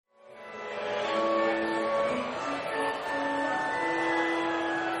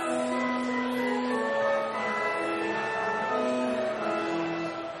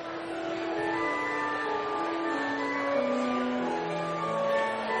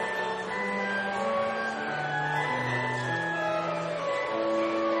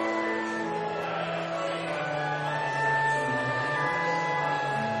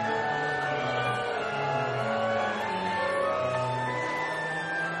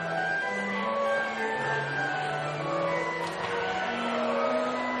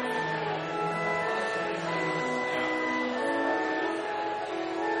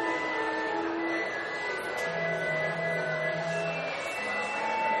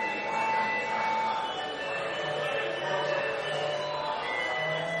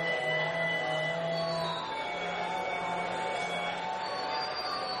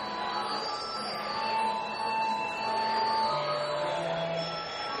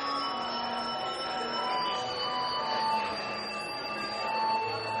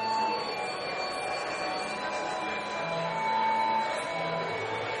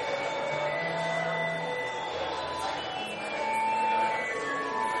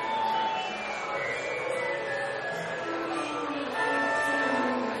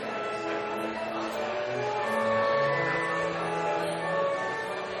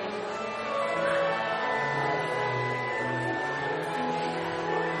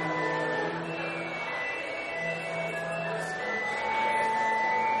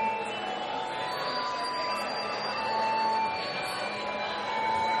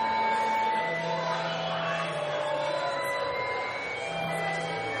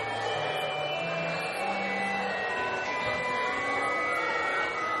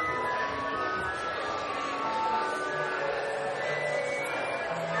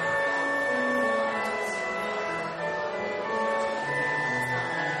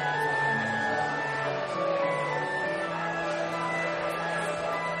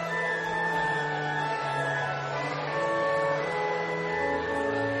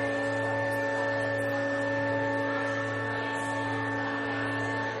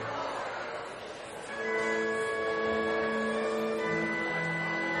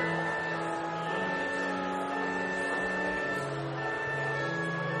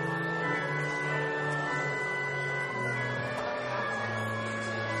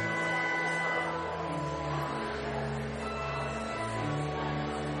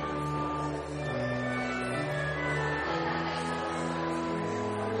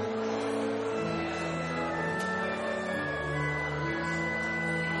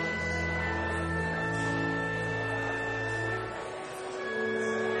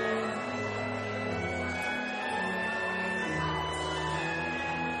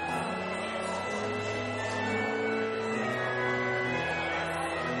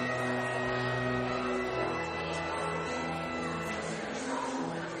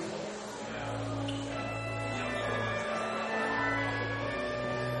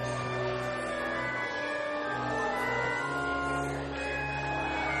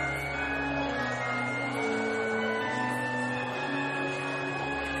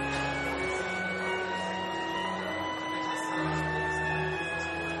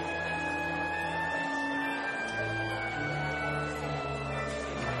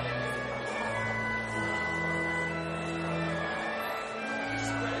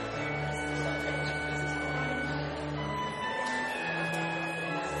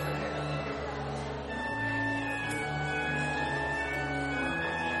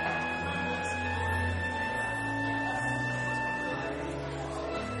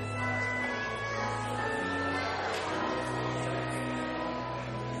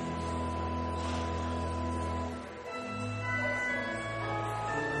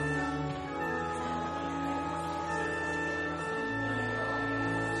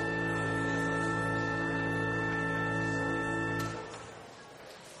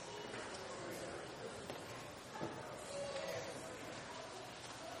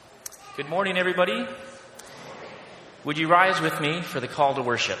Good morning, everybody. Would you rise with me for the call to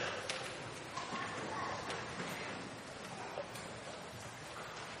worship?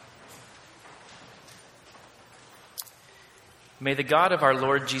 May the God of our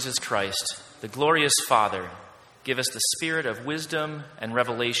Lord Jesus Christ, the glorious Father, give us the spirit of wisdom and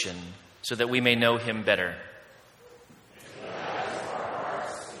revelation so that we may know him better.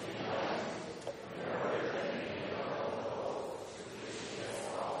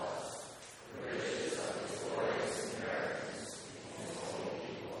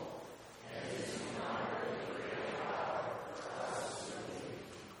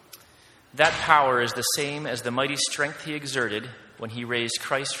 That power is the same as the mighty strength he exerted when he raised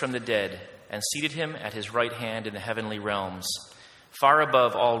Christ from the dead and seated him at his right hand in the heavenly realms, far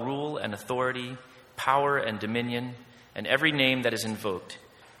above all rule and authority, power and dominion, and every name that is invoked,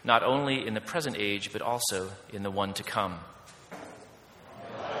 not only in the present age, but also in the one to come.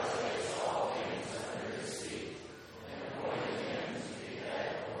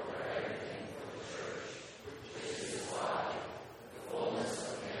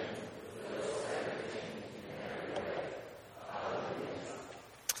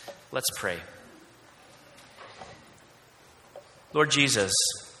 Let's pray. Lord Jesus,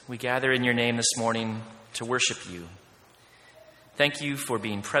 we gather in your name this morning to worship you. Thank you for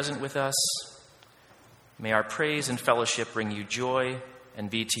being present with us. May our praise and fellowship bring you joy and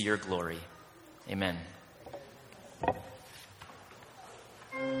be to your glory. Amen.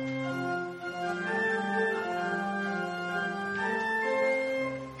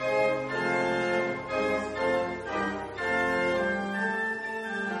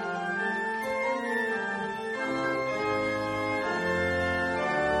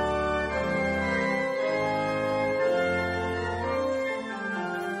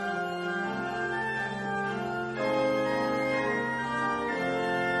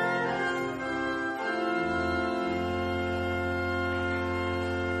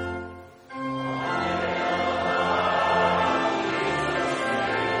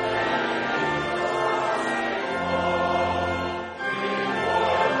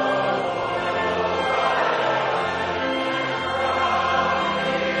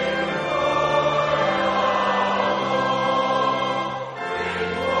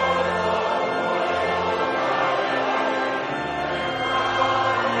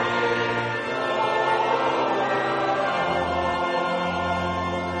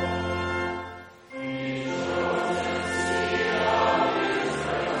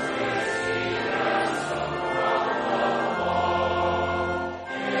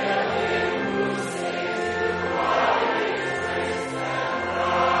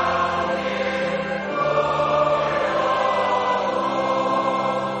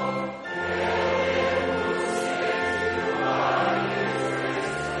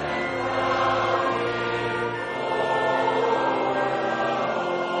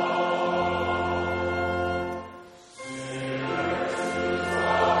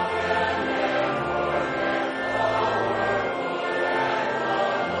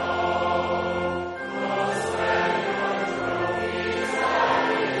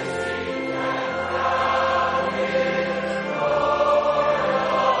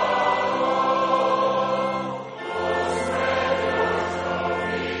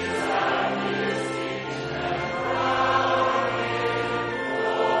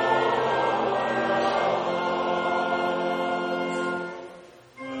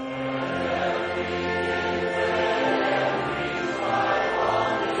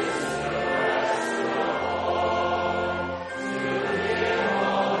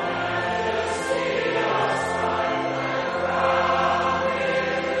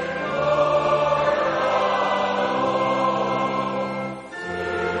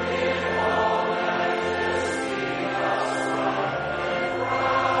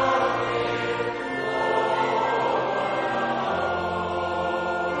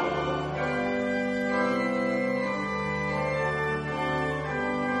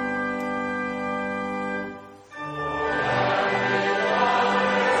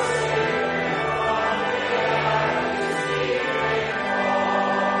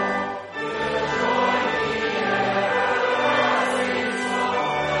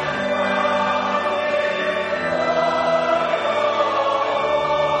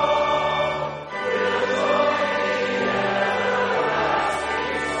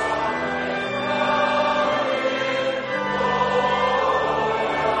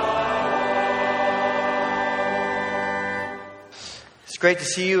 great to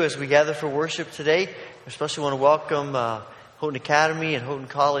see you as we gather for worship today. I especially want to welcome Houghton Academy and Houghton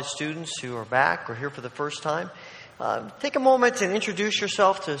College students who are back or here for the first time. take a moment and introduce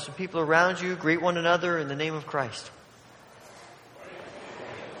yourself to some people around you. Greet one another in the name of Christ.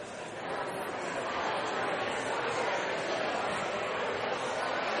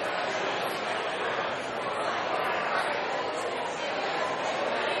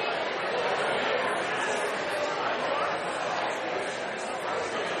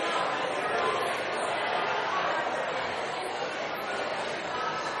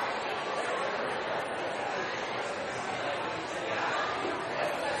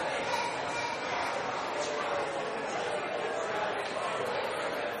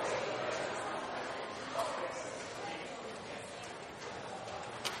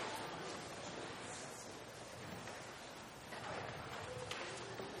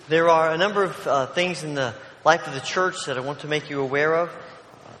 There are a number of things in the life of the church that I want to make you aware of.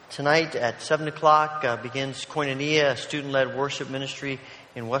 Tonight at 7 o'clock begins Koinonia, a student-led worship ministry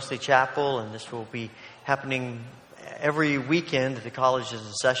in Wesley Chapel, and this will be happening every weekend that the college is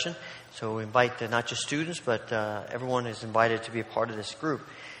in session. So we invite not just students, but everyone is invited to be a part of this group.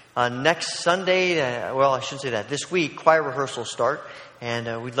 Next Sunday, I shouldn't say that, this week, choir rehearsals start.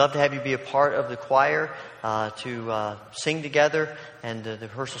 And we'd love to have you be a part of the choir to sing together. And the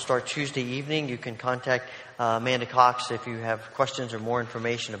rehearsal starts Tuesday evening. You can contact Amanda Cox if you have questions or more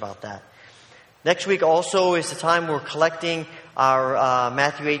information about that. Next week also is the time we're collecting our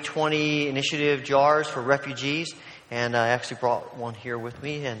Matthew 8:20 initiative jars for refugees. And I actually brought one here with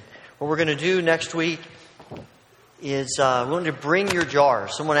me. And what we're going to do next week is we want to bring your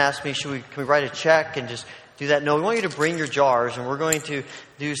jars. Someone asked me, can we write a check and just do that? No, we want you to bring your jars, and we're going to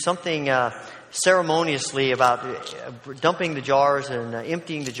do something ceremoniously about dumping the jars and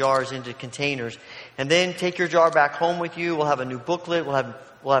emptying the jars into containers. And then take your jar back home with you. We'll have a new booklet.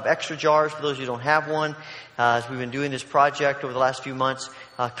 We'll have extra jars for those who don't have one. As we've been doing this project over the last few months,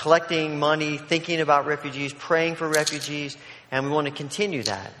 collecting money, thinking about refugees, praying for refugees. And we want to continue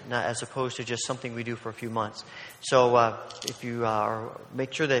that, as opposed to just something we do for a few months. So if you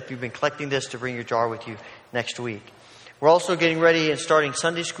make sure that if you've been collecting this, to bring your jar with you next week. We're also getting ready and starting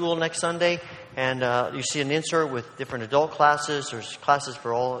Sunday school next Sunday. And you see an insert with different adult classes. There's classes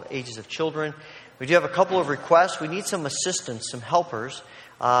for all ages of children. We do have a couple of requests. We need some assistance, some helpers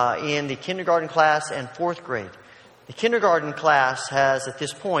in the kindergarten class and fourth grade. The kindergarten class has, at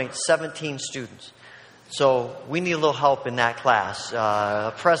this point, 17 students. So we need a little help in that class,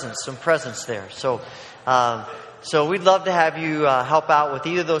 some presence there. So we'd love to have you help out with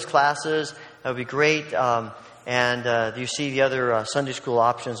either of those classes. That would be great. And you see the other Sunday school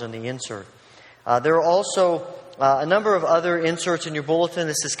options on the insert. There are also a number of other inserts in your bulletin.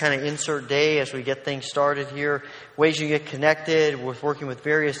 This is kind of insert day as we get things started here. Ways you get connected with working with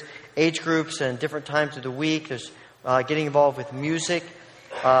various age groups and different times of the week. There's getting involved with music.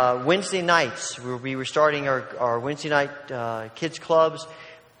 Wednesday nights, we'll be restarting our Wednesday night kids clubs.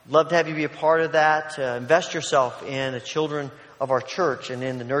 Love to have you be a part of that. Invest yourself in the children of our church and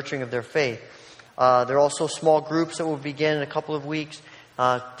in the nurturing of their faith. There are also small groups that will begin in a couple of weeks.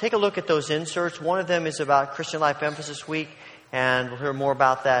 Take a look at those inserts. One of them is about Christian Life Emphasis Week, and we'll hear more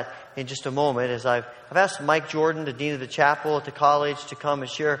about that in just a moment. As I've asked Mike Jordan, the dean of the chapel at the college, to come and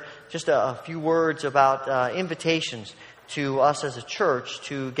share just a few words about invitations to us as a church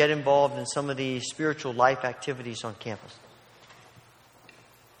to get involved in some of the spiritual life activities on campus.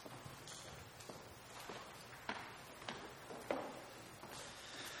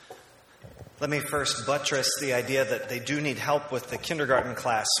 Let me first buttress the idea that they do need help with the kindergarten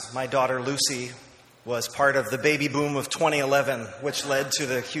class. My daughter Lucy was part of the baby boom of 2011, which led to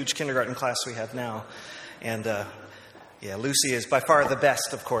the huge kindergarten class we have now. And Lucy is by far the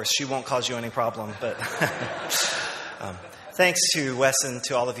best, of course. She won't cause you any problem, but thanks to Wes and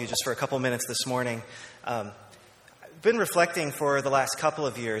to all of you just for a couple minutes this morning. I've been reflecting for the last couple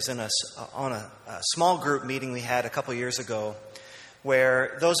of years on a small group meeting we had a couple years ago,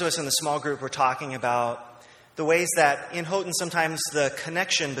 where those of us in the small group were talking about the ways that in Houghton sometimes the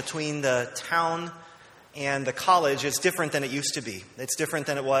connection between the town and the college is different than it used to be. It's different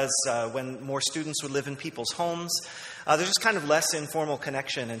than it was when more students would live in people's homes. There's just kind of less informal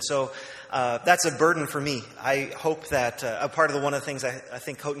connection. And so that's a burden for me. I hope that one of the things I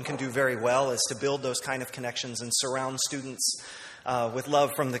think Houghton can do very well is to build those kind of connections and surround students with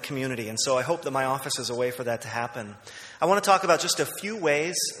love from the community. And so I hope that my office is a way for that to happen. I want to talk about just a few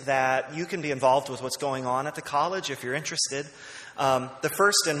ways that you can be involved with what's going on at the college if you're interested. The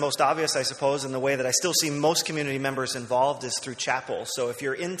first and most obvious, I suppose, and the way that I still see most community members involved is through chapel. So if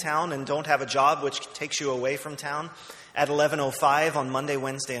you're in town and don't have a job which takes you away from town, at 11:05 on Monday,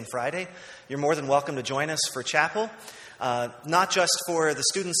 Wednesday, and Friday, you're more than welcome to join us for chapel. not just for the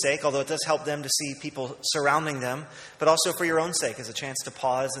students' sake, although it does help them to see people surrounding them, but also for your own sake, as a chance to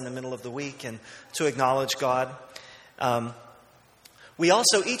pause in the middle of the week and to acknowledge God. We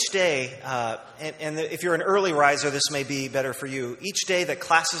also, each day, and if you're an early riser, this may be better for you, each day that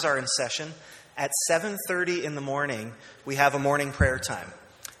classes are in session, at 7:30 in the morning, we have a morning prayer time.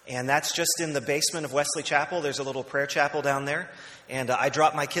 And that's just in the basement of Wesley Chapel. There's a little prayer chapel down there. And I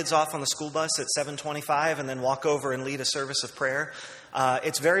drop my kids off on the school bus at 7:25 and then walk over and lead a service of prayer.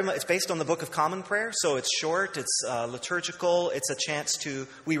 It's based on the Book of Common Prayer, so it's short, it's liturgical, it's a chance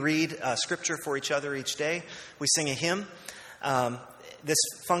we read scripture for each other each day. We sing a hymn. This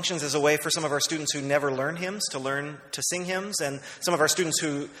functions as a way for some of our students who never learn hymns to learn to sing hymns, and some of our students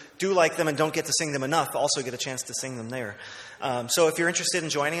who do like them and don't get to sing them enough also get a chance to sing them there. So if you're interested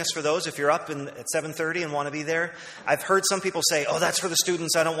in joining us for those, if you're up at 7:30 and want to be there, I've heard some people say, "Oh, that's for the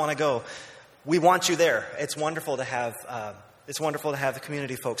students, I don't want to go." We want you there. It's wonderful to have the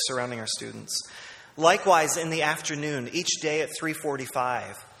community folks surrounding our students. Likewise, in the afternoon, each day at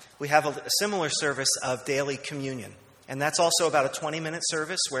 3:45, we have a similar service of daily communion. And that's also about a 20-minute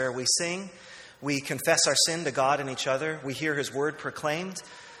service where we sing, we confess our sin to God and each other, we hear His word proclaimed,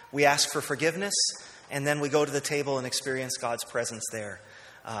 we ask for forgiveness, and then we go to the table and experience God's presence there.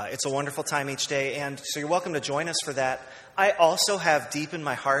 It's a wonderful time each day, and so you're welcome to join us for that. I also have deep in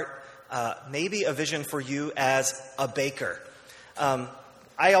my heart maybe a vision for you as a baker.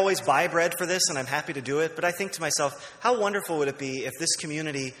 I always buy bread for this, and I'm happy to do it, but I think to myself, how wonderful would it be if this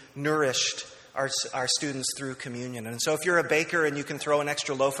community nourished our students through communion? And so if you're a baker and you can throw an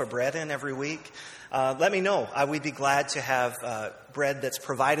extra loaf of bread in every week, let me know. We'd be glad to have bread that's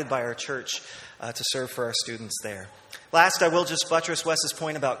provided by our church to serve for our students there. Last, I will just buttress Wes's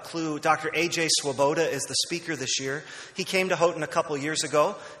point about Clue. Dr. A.J. Swoboda is the speaker this year. He came to Houghton a couple years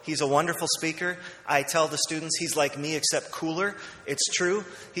ago. He's a wonderful speaker. I tell the students he's like me except cooler. It's true.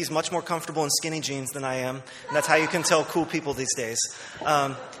 He's much more comfortable in skinny jeans than I am. And that's how you can tell cool people these days.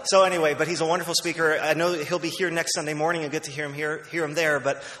 So anyway, but he's a wonderful speaker. I know that he'll be here next Sunday morning. You'll get to hear him there.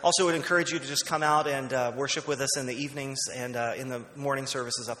 But also would encourage you to just come out and worship with us in the evenings and in the morning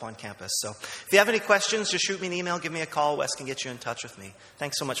services up on campus. So if you have any questions, just shoot me an email, give me a call. Wes can get you in touch with me.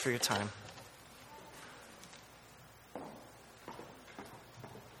 Thanks so much for your time.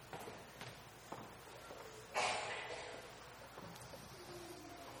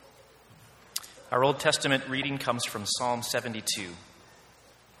 Our Old Testament reading comes from Psalm 72.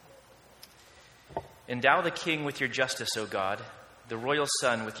 Endow the king with your justice, O God, the royal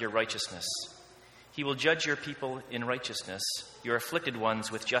son with your righteousness. He will judge your people in righteousness, your afflicted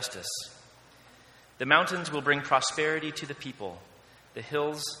ones with justice. The mountains will bring prosperity to the people, the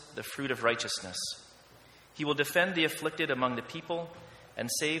hills the fruit of righteousness. He will defend the afflicted among the people and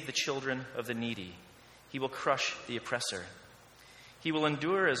save the children of the needy. He will crush the oppressor. He will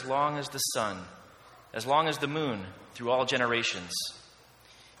endure as long as the sun, as long as the moon, through all generations.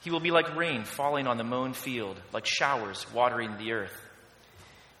 He will be like rain falling on the mown field, like showers watering the earth.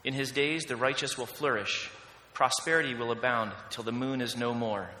 In his days the righteous will flourish. Prosperity will abound till the moon is no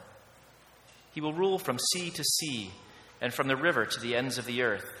more. He will rule from sea to sea and from the river to the ends of the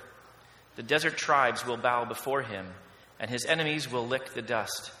earth. The desert tribes will bow before him, and his enemies will lick the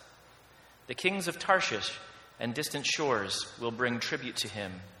dust. The kings of Tarshish and distant shores will bring tribute to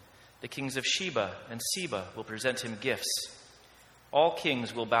him. The kings of Sheba and Seba will present him gifts. All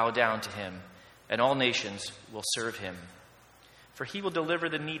kings will bow down to him, and all nations will serve him. For he will deliver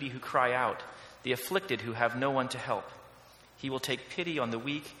the needy who cry out, the afflicted who have no one to help. He will take pity on the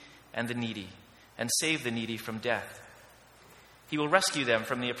weak and the needy, and save the needy from death. He will rescue them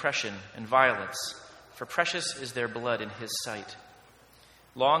from the oppression and violence, for precious is their blood in his sight.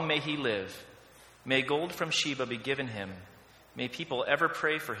 Long may he live. May gold from Sheba be given him. May people ever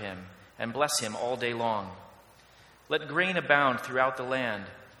pray for him and bless him all day long. Let grain abound throughout the land.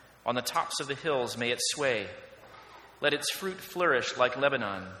 On the tops of the hills may it sway. Let its fruit flourish like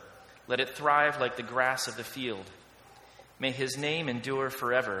Lebanon. Let it thrive like the grass of the field. May his name endure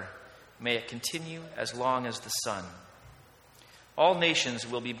forever. May it continue as long as the sun. All nations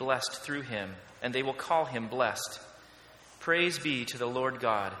will be blessed through him, and they will call him blessed. Praise be to the Lord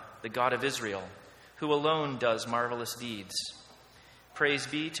God, the God of Israel, who alone does marvelous deeds. Praise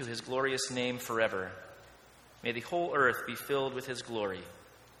be to his glorious name forever. May the whole earth be filled with his glory.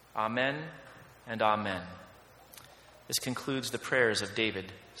 Amen and amen. This concludes the prayers of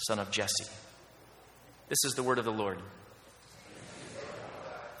David, son of Jesse. This is the word of the Lord.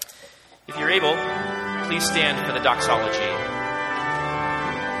 If you're able, please stand for the doxology.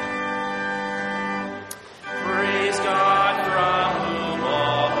 Praise God from whom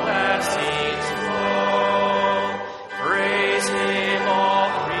all blessings flow.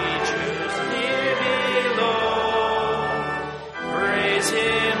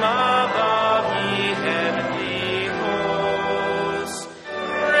 him above, ye heavenly hosts.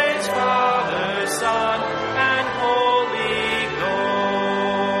 Praise Father, Son, and Holy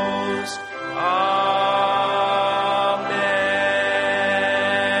Ghost. Amen.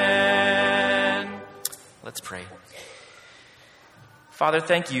 Let's pray. Father,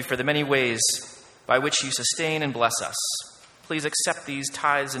 thank you for the many ways by which you sustain and bless us. Please accept these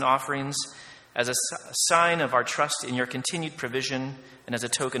tithes and offerings as a sign of our trust in your continued provision and as a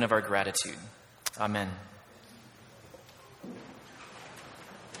token of our gratitude. Amen.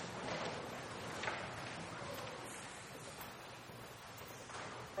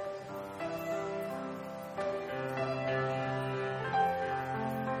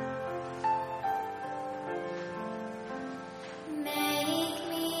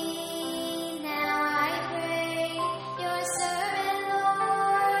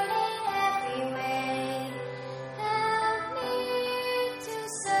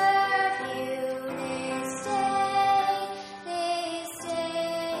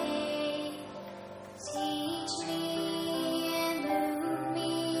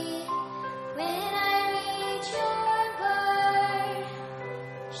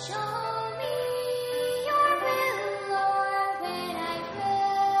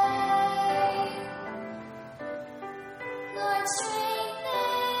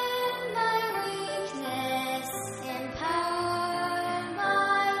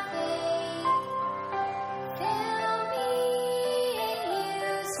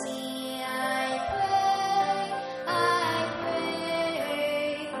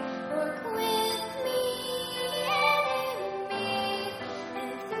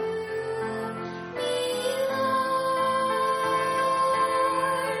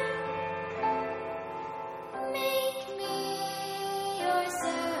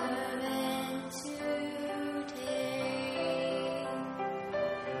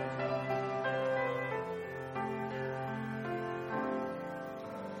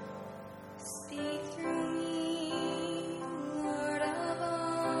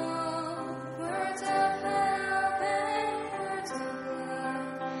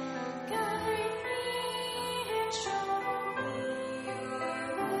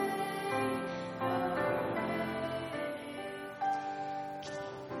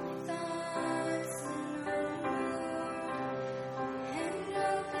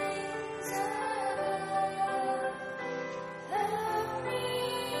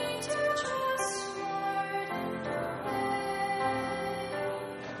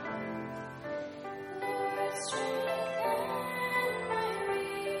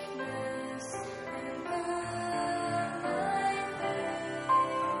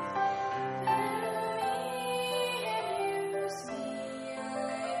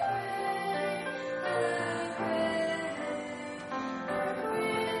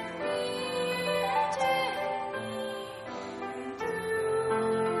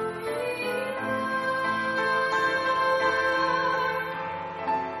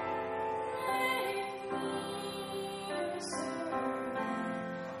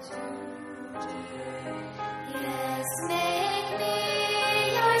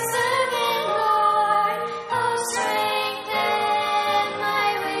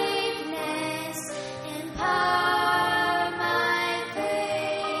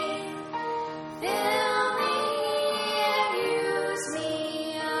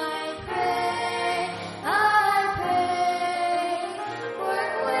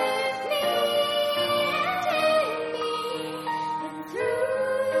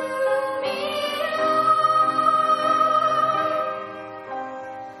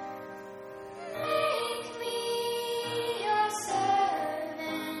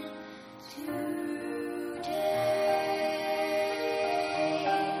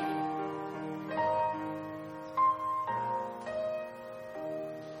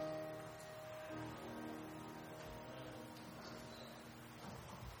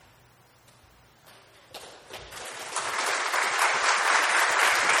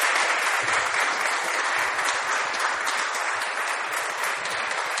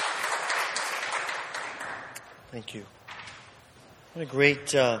 Thank you. What a great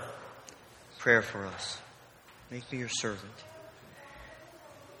prayer for us. Make me your servant.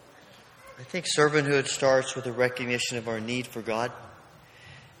 I think servanthood starts with a recognition of our need for God.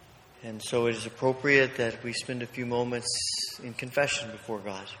 And so it is appropriate that we spend a few moments in confession before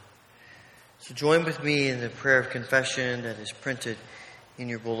God. So join with me in the prayer of confession that is printed in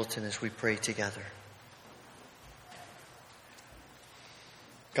your bulletin as we pray together.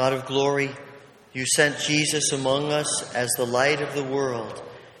 God of glory, you sent Jesus among us as the light of the world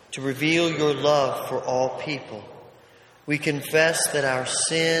to reveal your love for all people. We confess that our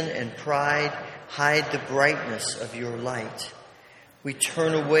sin and pride hide the brightness of your light. We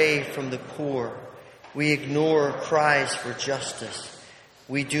turn away from the poor. We ignore cries for justice.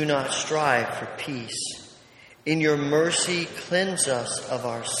 We do not strive for peace. In your mercy, cleanse us of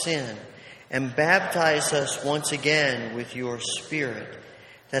our sin and baptize us once again with your Spirit,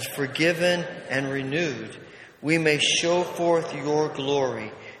 that forgiven and renewed, we may show forth your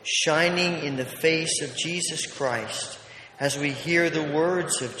glory, shining in the face of Jesus Christ, as we hear the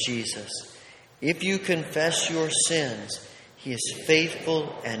words of Jesus. If you confess your sins, he is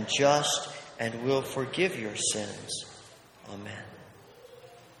faithful and just and will forgive your sins. Amen.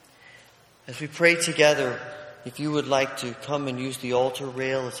 As we pray together, if you would like to come and use the altar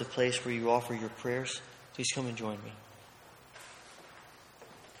rail as a place where you offer your prayers, please come and join me.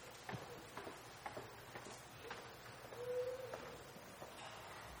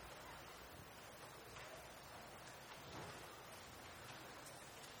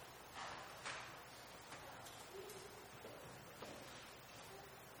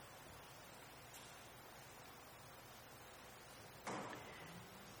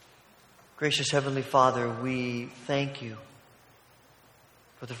 Gracious Heavenly Father, we thank you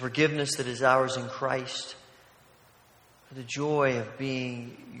for the forgiveness that is ours in Christ, for the joy of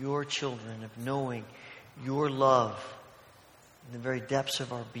being your children, of knowing your love in the very depths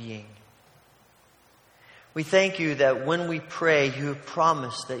of our being. We thank you that when we pray, you have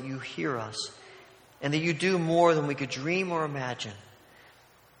promised that you hear us and that you do more than we could dream or imagine.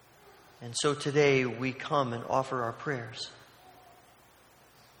 And so today we come and offer our prayers.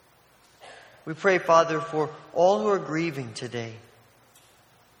 We pray, Father, for all who are grieving today.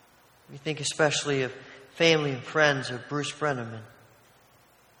 We think especially of family and friends of Bruce Brenneman.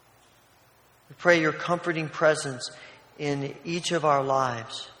 We pray your comforting presence in each of our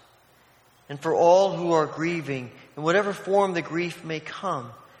lives. And for all who are grieving, in whatever form the grief may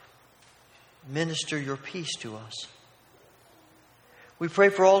come, minister your peace to us. We pray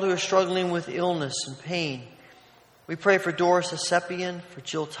for all who are struggling with illness and pain. We pray for Doris Asepian, for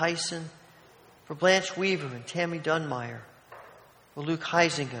Jill Tyson, for Blanche Weaver and Tammy Dunmeyer, for Luke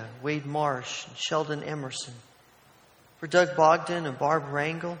Heisinger, Wade Marsh, and Sheldon Emerson, for Doug Bogdan and Barb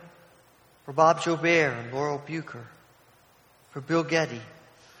Rangel, for Bob Jobert and Laurel Bucher, for Bill Getty,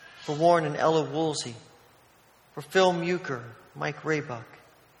 for Warren and Ella Woolsey, for Phil Muker, Mike Raybuck,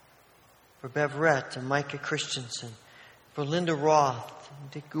 for Bev Rett and Micah Christensen, for Linda Roth,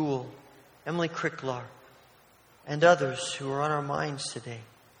 and Dick Gould, Emily Cricklar, and others who are on our minds today.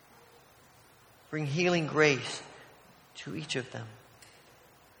 Bring healing grace to each of them.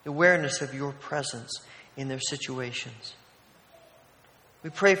 The awareness of your presence in their situations. We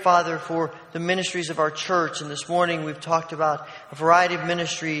pray, Father, for the ministries of our church. And this morning we've talked about a variety of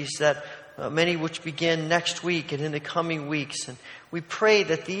ministries that many which begin next week and in the coming weeks. And we pray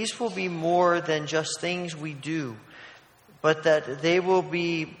that these will be more than just things we do, but that they will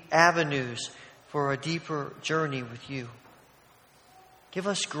be avenues for a deeper journey with you. Give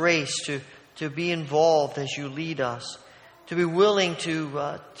us grace to be involved as you lead us, to be willing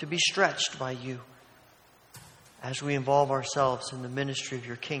to be stretched by you as we involve ourselves in the ministry of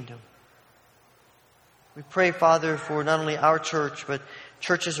your kingdom. We pray, Father, for not only our church, but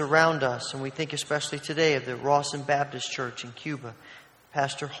churches around us, and we think especially today of the Rawson Baptist Church in Cuba,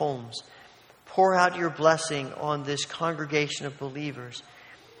 Pastor Holmes. Pour out your blessing on this congregation of believers.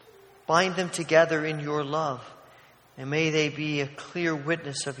 Bind them together in your love. And may they be a clear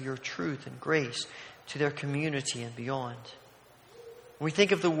witness of your truth and grace to their community and beyond. When we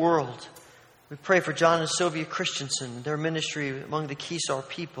think of the world, we pray for John and Sylvia Christensen and their ministry among the Kisar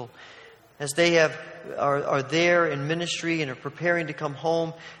people. As they are there in ministry and are preparing to come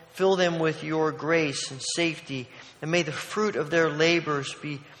home, fill them with your grace and safety. And may the fruit of their labors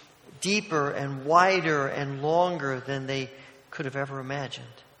be deeper and wider and longer than they could have ever imagined.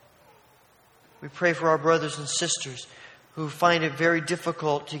 We pray for our brothers and sisters who find it very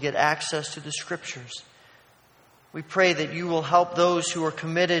difficult to get access to the Scriptures. We pray that you will help those who are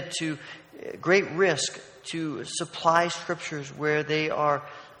committed to great risk to supply Scriptures where they are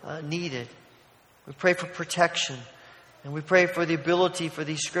needed. We pray for protection. And we pray for the ability for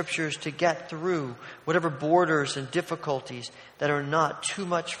these Scriptures to get through whatever borders and difficulties that are not too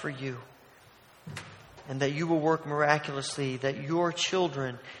much for you. And that you will work miraculously, that your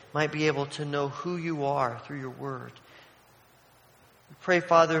children might be able to know who you are through your word. We pray,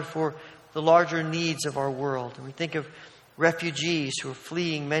 Father, for the larger needs of our world. And we think of refugees who are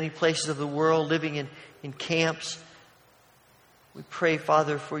fleeing many places of the world, living in camps. We pray,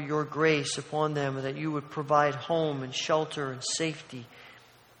 Father, for your grace upon them, and that you would provide home and shelter and safety.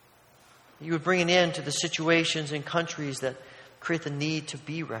 You would bring an end to the situations in countries that create the need to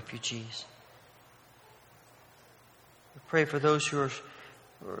be refugees. We pray for those who are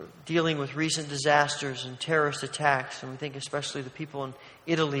dealing with recent disasters and terrorist attacks, and we think especially the people in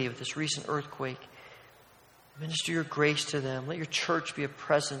Italy with this recent earthquake. Minister your grace to them. Let your church be a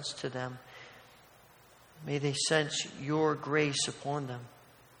presence to them. May they sense your grace upon them.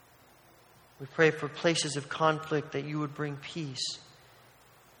 We pray for places of conflict that you would bring peace.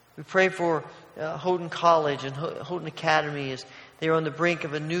 We pray for Houghton College and Houghton Academy as they are on the brink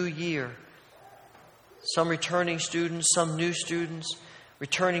of a new year. Some returning students, some new students,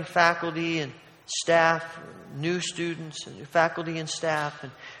 returning faculty and staff, new students, and faculty and staff.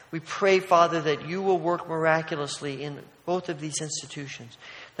 And we pray, Father, that you will work miraculously in both of these institutions.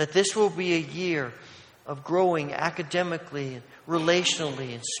 That this will be a year of growing academically, and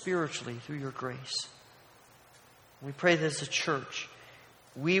relationally, and spiritually through your grace. We pray that as a church,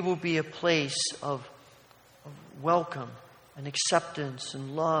 we will be a place of welcome and acceptance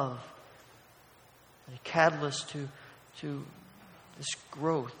and love, and a catalyst to this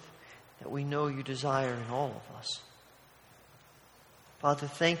growth that we know you desire in all of us. Father,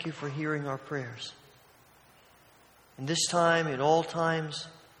 thank you for hearing our prayers. In this time, in all times,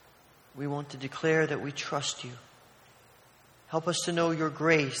 we want to declare that we trust you. Help us to know your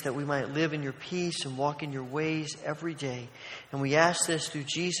grace, that we might live in your peace and walk in your ways every day. And we ask this through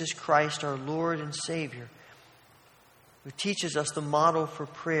Jesus Christ, our Lord and Savior, who teaches us the model for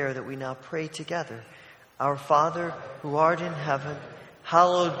prayer that we now pray together. Our Father, who art in heaven,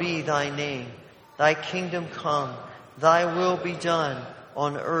 hallowed be thy name. Thy kingdom come, thy will be done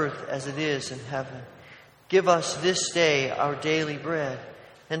on earth as it is in heaven. Give us this day our daily bread,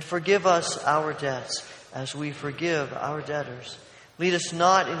 and forgive us our debts as we forgive our debtors. Lead us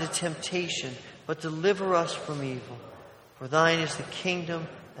not into temptation, but deliver us from evil. For thine is the kingdom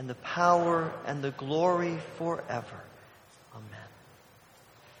and the power and the glory forever. Amen.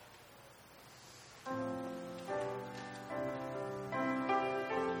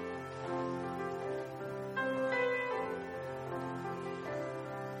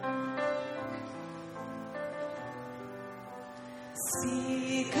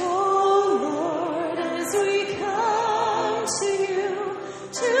 Speak, O Lord, as we come to you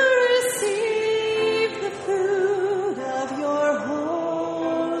to receive the food of your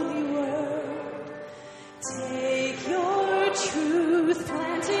holy word. Take your truth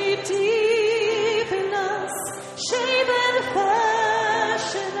planted deep in us, shape and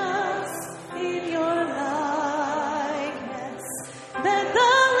fashion us in your likeness, that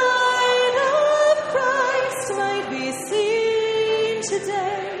the light of Christ might be seen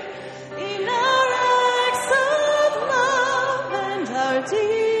today in our acts of love and our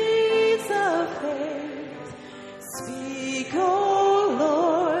deeds of faith. Speak, O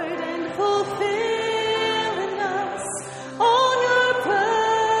Lord, and fulfill in us all your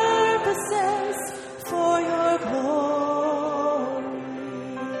purposes for your glory.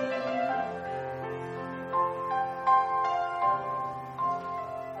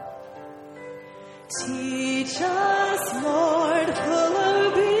 Teach us, Lord, full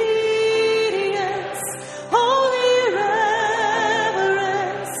obedience, holy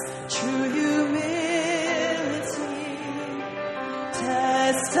reverence, true humility.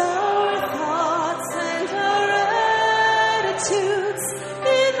 Test our thoughts and our attitudes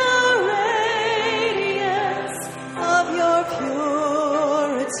in the radiance of your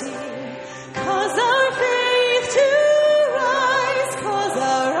purity. Cause our faith to rise, cause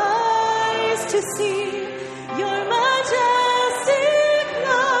our eyes to see your majestic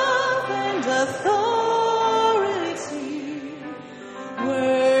love and authority.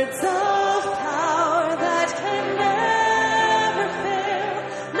 Words of power that can never fail.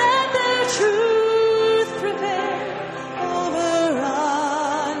 Let their truth prevail over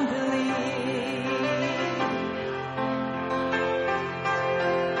unbelief.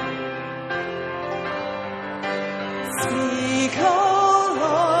 Speak, O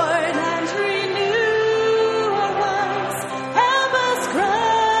Lord, and renew our minds. Help us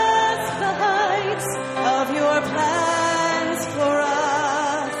grasp the heights of your plans for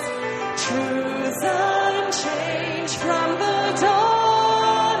us. Truths unchanged from the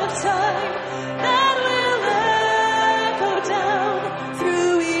dawn of time that will echo down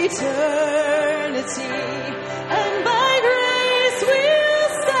through eternity. And by grace we'll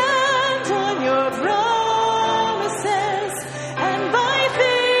stand on your promises, and by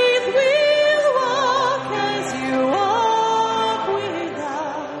faith we'll walk as you walk with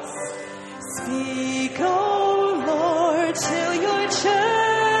us. Speak, O Lord, till your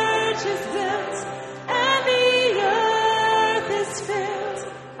church is built and the earth is filled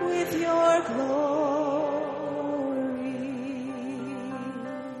with your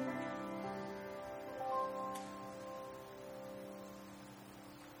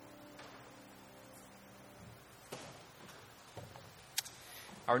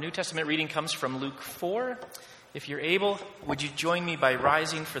Our New Testament reading comes from Luke 4. If you're able, would you join me by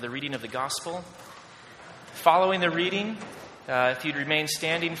rising for the reading of the gospel? Following the reading, if you'd remain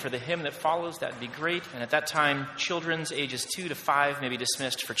standing for the hymn that follows, that'd be great. And at that time, children's ages 2 to 5 may be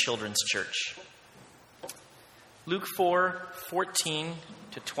dismissed for children's church. Luke 4, 14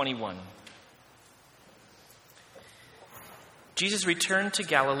 to 21. Jesus returned to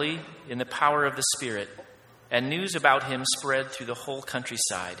Galilee in the power of the Spirit, and news about him spread through the whole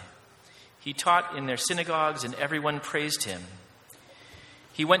countryside. He taught in their synagogues, and everyone praised him.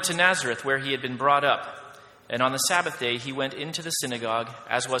 He went to Nazareth, where he had been brought up, and on the Sabbath day he went into the synagogue,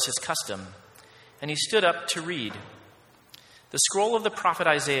 as was his custom, and he stood up to read. The scroll of the prophet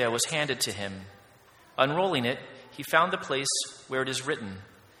Isaiah was handed to him. Unrolling it, he found the place where it is written,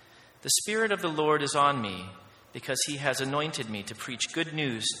 "The Spirit of the Lord is on me, because he has anointed me to preach good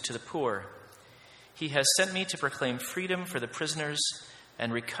news to the poor. He has sent me to proclaim freedom for the prisoners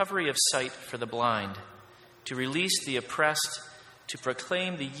and recovery of sight for the blind, to release the oppressed, to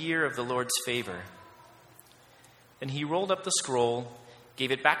proclaim the year of the Lord's favor." Then he rolled up the scroll,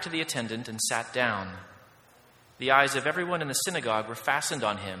 gave it back to the attendant, and sat down. The eyes of everyone in the synagogue were fastened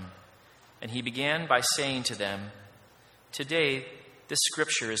on him, and he began by saying to them, "Today this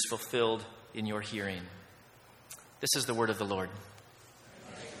scripture is fulfilled in your hearing." This is the word of the Lord.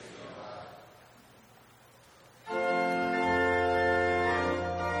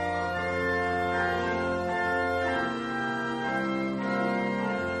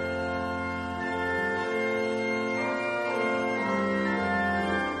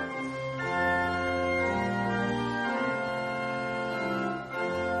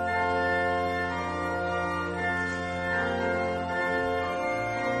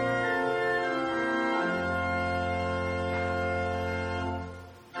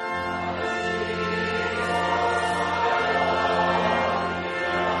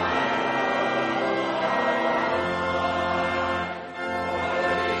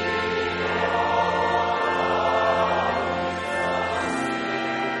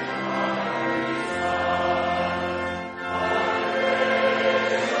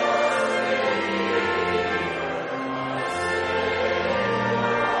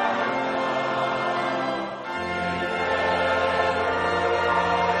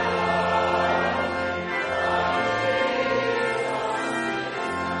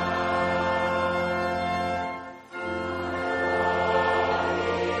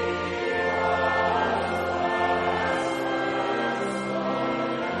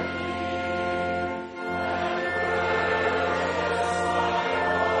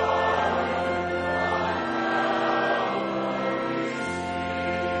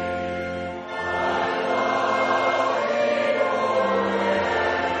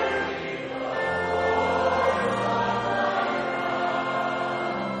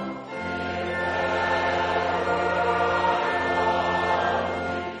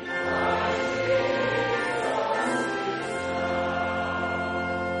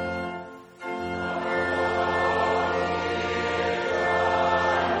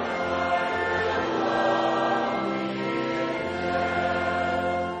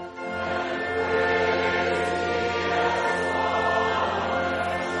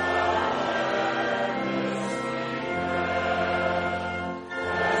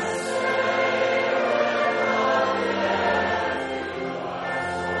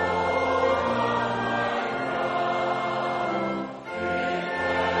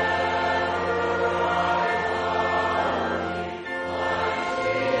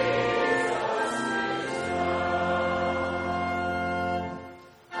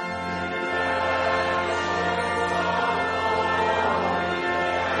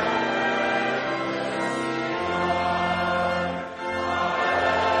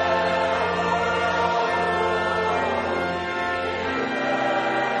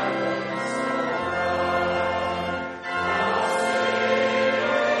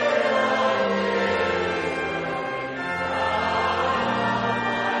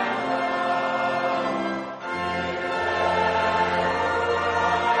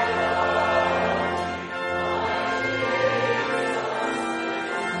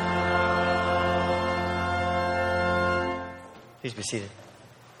 Please be seated.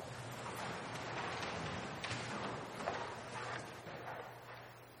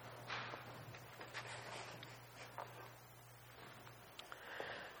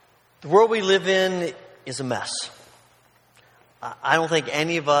 The world we live in is a mess. I don't think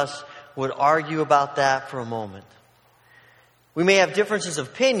any of us would argue about that for a moment. We may have differences of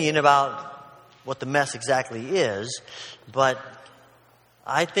opinion about what the mess exactly is, but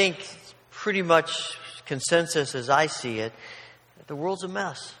I think pretty much consensus as I see it, The world's a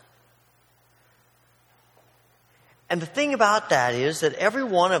mess. And the thing about that is that every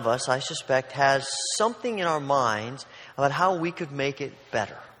one of us, I suspect, has something in our minds about how we could make it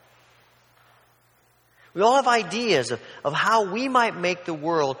better. We all have ideas of how we might make the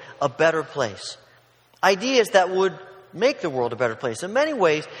world a better place. Ideas that would make the world a better place. In many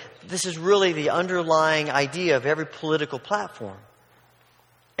ways, this is really the underlying idea of every political platform.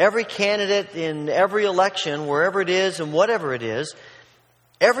 Every candidate in every election, wherever it is and whatever it is,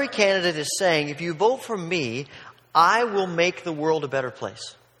 every candidate is saying, if you vote for me, I will make the world a better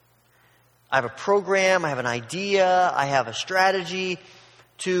place. I have a program, I have an idea, I have a strategy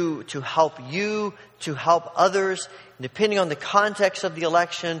to help you, to help others, depending on the context of the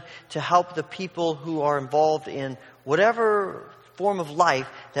election, to help the people who are involved in whatever form of life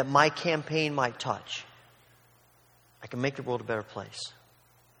that my campaign might touch. I can make the world a better place.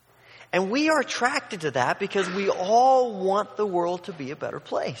 And we are attracted to that because we all want the world to be a better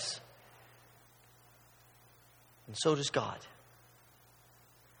place. And so does God.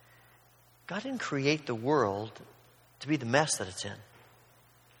 God didn't create the world to be the mess that it's in.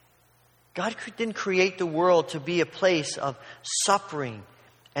 God didn't create the world to be a place of suffering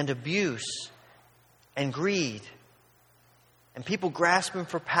and abuse and greed and people grasping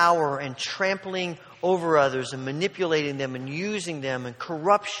for power and trampling over others and manipulating them and using them and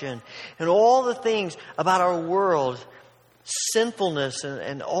corruption and all the things about our world, sinfulness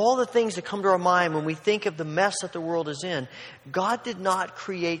and all the things that come to our mind when we think of the mess that the world is in. God did not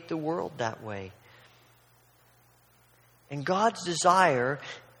create the world that way. And God's desire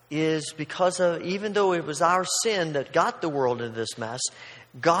is because of, even though it was our sin that got the world into this mess,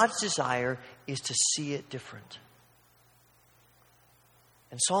 God's desire is to see it different.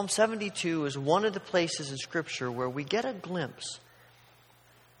 And Psalm 72 is one of the places in Scripture where we get a glimpse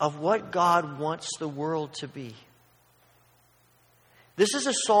of what God wants the world to be. This is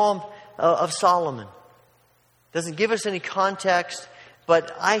a psalm of Solomon. Doesn't give us any context,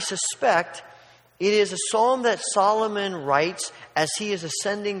 but I suspect it is a psalm that Solomon writes as he is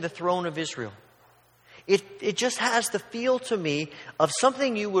ascending the throne of Israel. It just has the feel to me of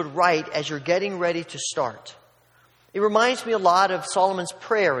something you would write as you're getting ready to start. It reminds me a lot of Solomon's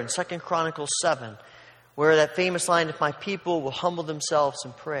prayer in 2 Chronicles 7, where that famous line, if my people will humble themselves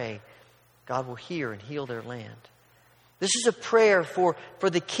and pray, God will hear and heal their land. This is a prayer for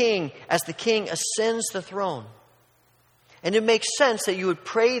the king as the king ascends the throne. And it makes sense that you would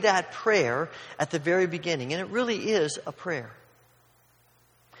pray that prayer at the very beginning. And it really is a prayer.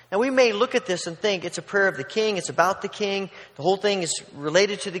 Now we may look at this and think it's a prayer of the king. It's about the king. The whole thing is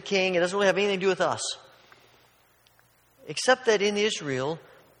related to the king. It doesn't really have anything to do with us. Except that in Israel,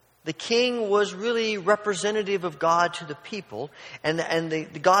 the king was really representative of God to the people. And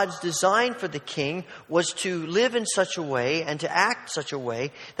the God's design for the king was to live in such a way and to act such a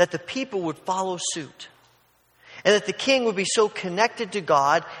way that the people would follow suit. And that the king would be so connected to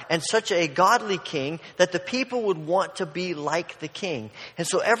God and such a godly king that the people would want to be like the king. And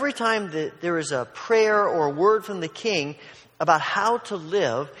so every time there is a prayer or a word from the king about how to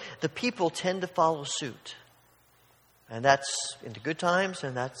live, the people tend to follow suit. And that's in the good times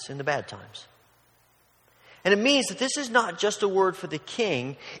and that's in the bad times. And it means that this is not just a word for the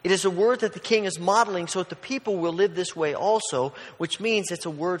king. It is a word that the king is modeling so that the people will live this way also, which means it's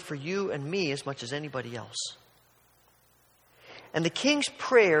a word for you and me as much as anybody else. And the king's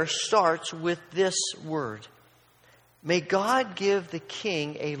prayer starts with this word. May God give the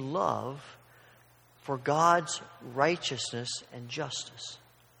king a love for God's righteousness and justice.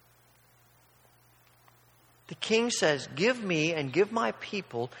 The king says, give me and give my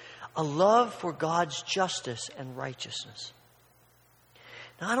people a love for God's justice and righteousness.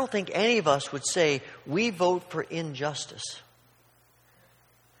 Now, I don't think any of us would say we vote for injustice.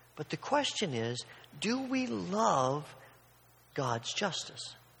 But the question is, do we love God's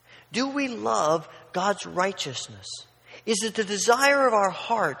justice? Do we love God's righteousness? Is it the desire of our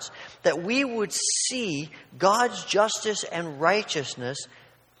hearts that we would see God's justice and righteousness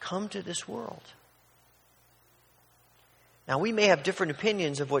come to this world? Now, we may have different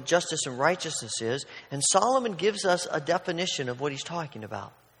opinions of what justice and righteousness is, and Solomon gives us a definition of what he's talking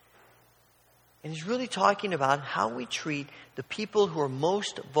about. And he's really talking about how we treat the people who are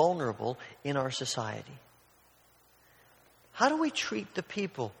most vulnerable in our society. How do we treat the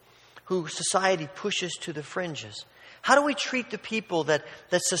people who society pushes to the fringes? How do we treat the people that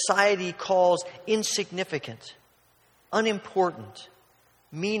society calls insignificant, unimportant,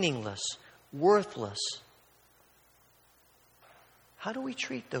 meaningless, worthless? How do we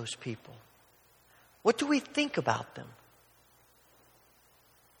treat those people? What do we think about them?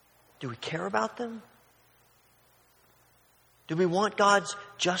 Do we care about them? Do we want God's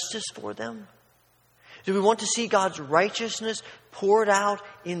justice for them? Do we want to see God's righteousness poured out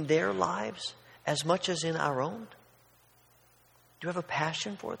in their lives as much as in our own? Do you have a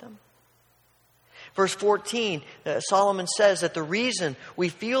passion for them? Verse 14, Solomon says that the reason we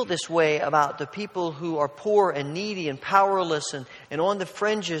feel this way about the people who are poor and needy and powerless and on the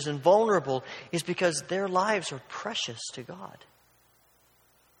fringes and vulnerable is because their lives are precious to God.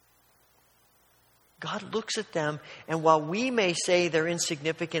 God looks at them, and while we may say they're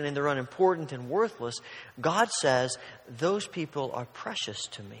insignificant and they're unimportant and worthless, God says, those people are precious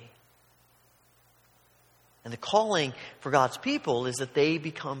to me. And the calling for God's people is that they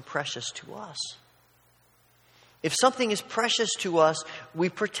become precious to us. If something is precious to us, we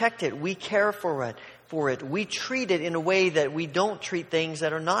protect it, we care for it, we treat it in a way that we don't treat things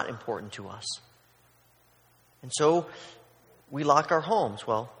that are not important to us. And so we lock our homes.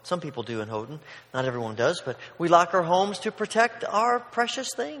 Well, some people do in Houghton. Not everyone does, but we lock our homes to protect our precious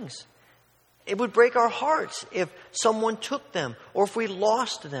things. It would break our hearts if someone took them or if we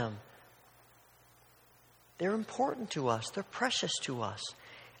lost them. They're important to us. They're precious to us.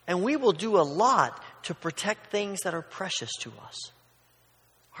 And we will do a lot to protect things that are precious to us.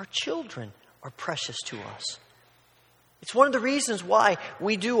 Our children are precious to us. It's one of the reasons why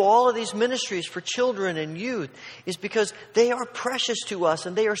we do all of these ministries for children and youth is because they are precious to us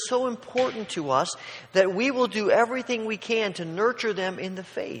and they are so important to us that we will do everything we can to nurture them in the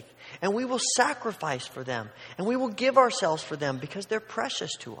faith. And we will sacrifice for them and we will give ourselves for them because they're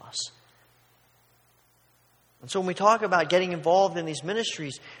precious to us. And so when we talk about getting involved in these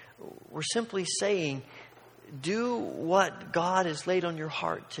ministries, we're simply saying, do what God has laid on your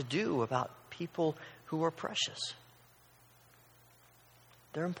heart to do about people who are precious.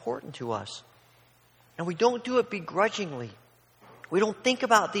 They're important to us. And we don't do it begrudgingly. We don't think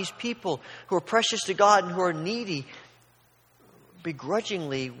about these people who are precious to God and who are needy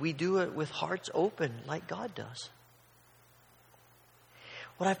begrudgingly. We do it with hearts open like God does.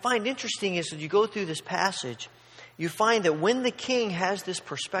 What I find interesting is that you go through this passage, you find that when the king has this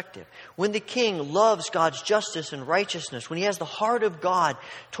perspective, when the king loves God's justice and righteousness, when he has the heart of God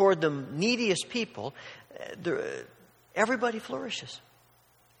toward the neediest people, everybody flourishes.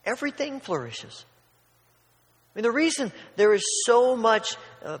 Everything flourishes. I mean, the reason there is so much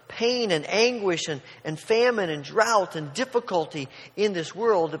pain and anguish and famine and drought and difficulty in this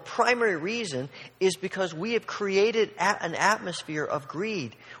world, the primary reason is because we have created an atmosphere of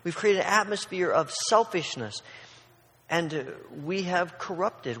greed. We've created an atmosphere of selfishness. And we have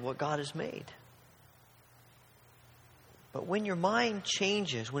corrupted what God has made. But when your mind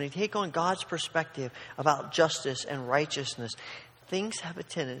changes, when you take on God's perspective about justice and righteousness, things have a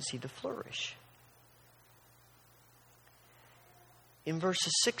tendency to flourish. In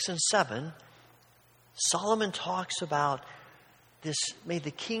verses 6 and 7, Solomon talks about this, may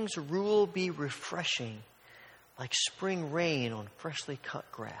the king's rule be refreshing, like spring rain on freshly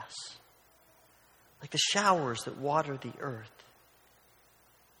cut grass, like the showers that water the earth.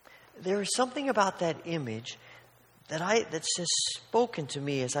 There is something about that image that's just spoken to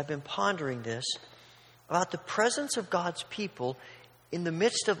me as I've been pondering this, about the presence of God's people in the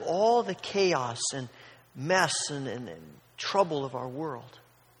midst of all the chaos and mess and trouble of our world.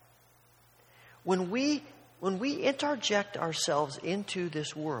 When we interject ourselves into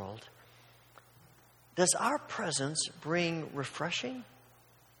this world, does our presence bring refreshing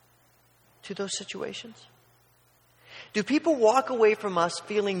to those situations? Do people walk away from us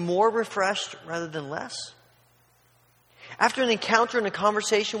feeling more refreshed rather than less? After an encounter and a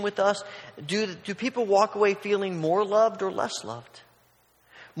conversation with us, do people walk away feeling more loved or less loved?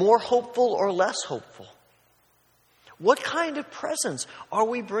 More hopeful or less hopeful? What kind of presence are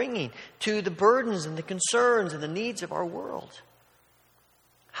we bringing to the burdens and the concerns and the needs of our world?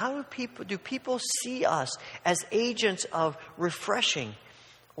 How do people see us as agents of refreshing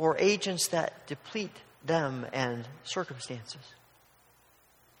or agents that deplete them and circumstances?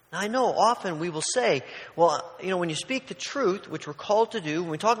 Now, I know often we will say, well, when you speak the truth, which we're called to do,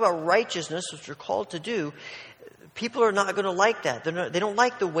 when we talk about righteousness, which we're called to do, people are not going to like that. They don't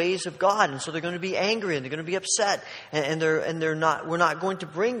like the ways of God, and so they're going to be angry and they're going to be upset, and we're not going to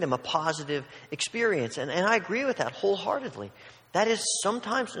bring them a positive experience. And I agree with that wholeheartedly. That is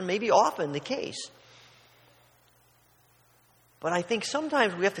sometimes and maybe often the case. But I think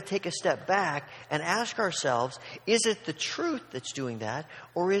sometimes we have to take a step back and ask ourselves, is it the truth that's doing that,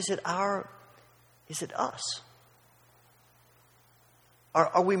 or is it us?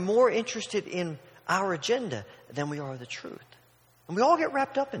 Are we more interested in our agenda than we are the truth? And we all get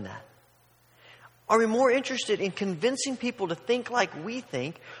wrapped up in that. Are we more interested in convincing people to think like we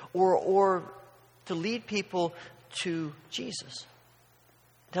think, or to lead people to Jesus.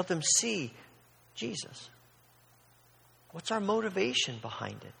 To help them see Jesus. What's our motivation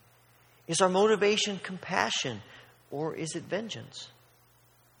behind it? Is our motivation compassion or is it vengeance?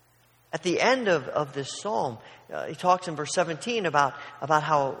 At the end of this psalm, he talks in verse 17 about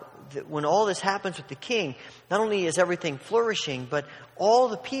how when all this happens with the king, not only is everything flourishing, but all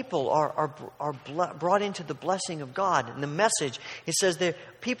the people are brought into the blessing of God. And the message, it says that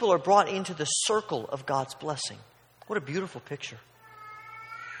people are brought into the circle of God's blessing. What a beautiful picture.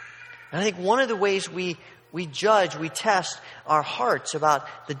 And I think one of the ways we judge, we test our hearts about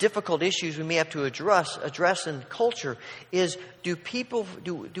the difficult issues we may have to address in culture is, do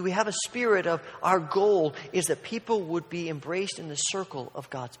we have a spirit of our goal is that people would be embraced in the circle of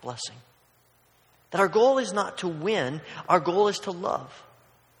God's blessing? That our goal is not to win, our goal is to love.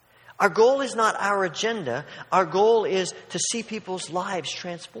 Our goal is not our agenda, our goal is to see people's lives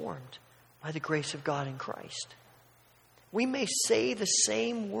transformed by the grace of God in Christ. We may say the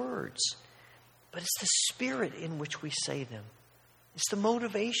same words, but it's the spirit in which we say them. It's the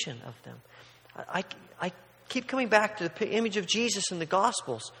motivation of them. I keep coming back to the image of Jesus in the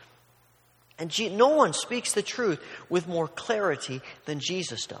Gospels. And no one speaks the truth with more clarity than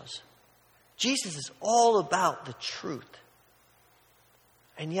Jesus does. Jesus is all about the truth.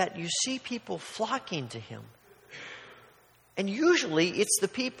 And yet you see people flocking to him. And usually it's the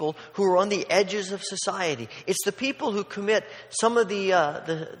people who are on the edges of society. It's the people who commit some of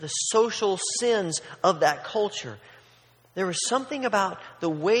the social sins of that culture. There is something about the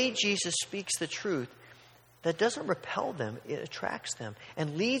way Jesus speaks the truth that doesn't repel them. It attracts them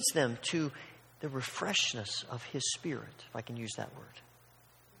and leads them to the refreshness of his spirit, if I can use that word.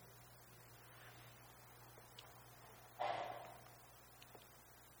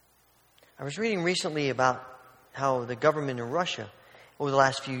 I was reading recently about how the government in Russia over the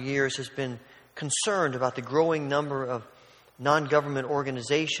last few years has been concerned about the growing number of non-government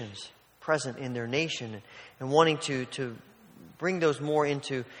organizations present in their nation and wanting to bring those more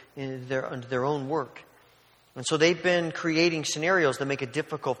into their own work. And so they've been creating scenarios that make it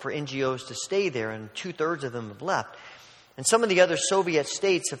difficult for NGOs to stay there, and 2/3 of them have left. And some of the other Soviet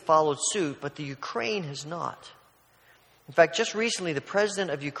states have followed suit, but the Ukraine has not. In fact, just recently, the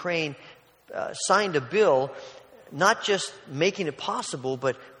president of Ukraine signed a bill not just making it possible,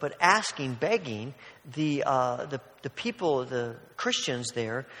 but begging the people, the Christians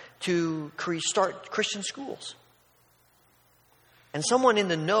there, to start Christian schools. And someone in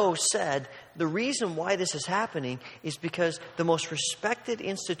the know said the reason why this is happening is because the most respected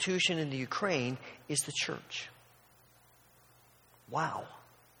institution in the Ukraine is the church. Wow.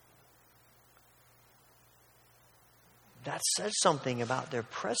 That says something about their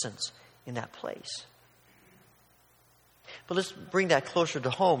presence in that place. But let's bring that closer to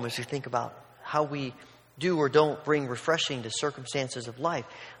home as we think about how we do or don't bring refreshing to circumstances of life.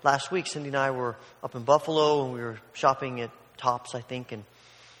 Last week, Cindy and I were up in Buffalo, and we were shopping at Tops, I think, and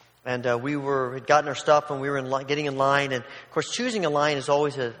we had gotten our stuff, and we were getting in line. And of course, choosing a line is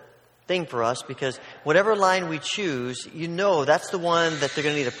always a thing for us, because whatever line we choose, that's the one that they're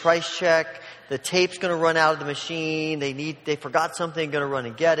going to need a price check. The tape's going to run out of the machine. They forgot something, going to run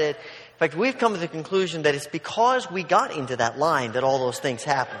and get it. In fact, we've come to the conclusion that it's because we got into that line that all those things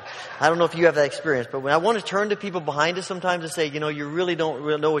happen. I don't know if you have that experience, but when I want to turn to people behind us sometimes and say, you really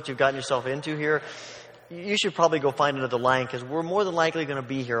don't know what you've gotten yourself into here, you should probably go find another line, because we're more than likely going to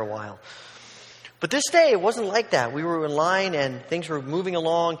be here a while. But this day, it wasn't like that. We were in line and things were moving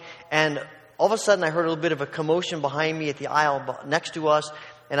along, and all of a sudden I heard a little bit of a commotion behind me at the aisle next to us,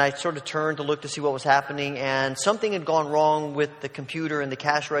 and I sort of turned to look to see what was happening, and something had gone wrong with the computer and the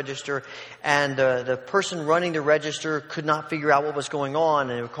cash register, and the person running the register could not figure out what was going on,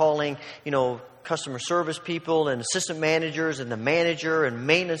 and they were calling, customer service people and assistant managers and the manager and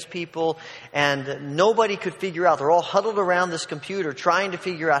maintenance people, and nobody could figure out. They're all huddled around this computer trying to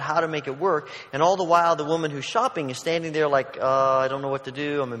figure out how to make it work, and all the while the woman who's shopping is standing there like, I don't know what to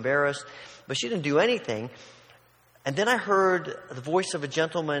do, I'm embarrassed. But she didn't do anything. And then I heard the voice of a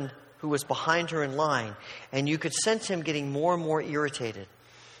gentleman who was behind her in line, and you could sense him getting more and more irritated.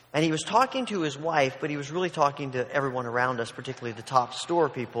 And he was talking to his wife, but he was really talking to everyone around us, particularly the top store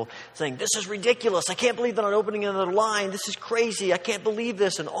people, saying, "This is ridiculous. I can't believe they're not opening another line. This is crazy. I can't believe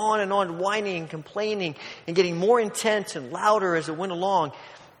this," and on, whining and complaining and getting more intense and louder as it went along.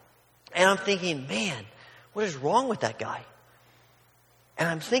 And I'm thinking, man, what is wrong with that guy? And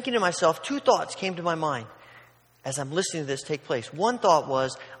I'm thinking to myself, two thoughts came to my mind as I'm listening to this take place. One thought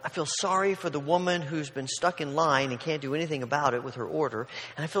was, I feel sorry for the woman who's been stuck in line and can't do anything about it with her order.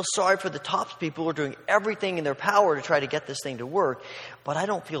 And I feel sorry for the Tops people who are doing everything in their power to try to get this thing to work. But I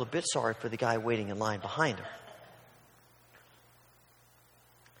don't feel a bit sorry for the guy waiting in line behind her.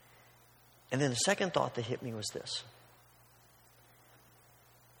 And then the second thought that hit me was this.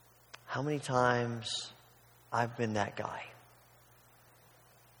 How many times I've been that guy?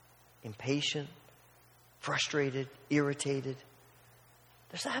 Impatient, frustrated, irritated.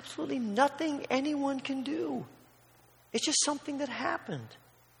 There's absolutely nothing anyone can do. It's just something that happened.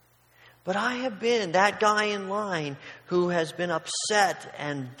 But I have been that guy in line who has been upset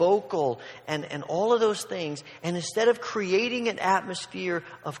and vocal and all of those things. And instead of creating an atmosphere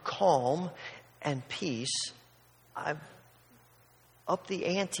of calm and peace, I've upped the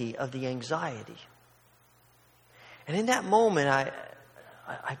ante of the anxiety. And in that moment,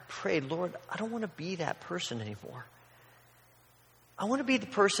 I prayed, Lord, I don't want to be that person anymore. I want to be the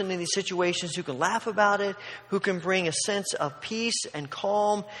person in these situations who can laugh about it, who can bring a sense of peace and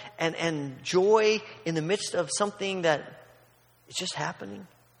calm and joy in the midst of something that is just happening.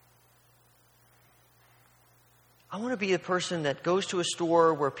 I want to be the person that goes to a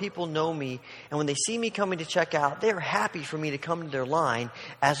store where people know me, and when they see me coming to check out, they're happy for me to come to their line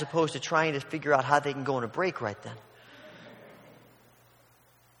as opposed to trying to figure out how they can go on a break right then.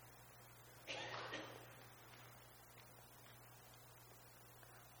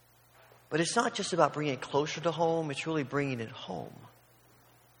 But it's not just about bringing it closer to home, it's really bringing it home.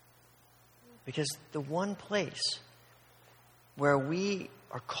 Because the one place where we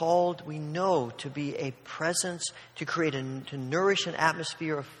are called, we know, to be a presence, to create to nourish an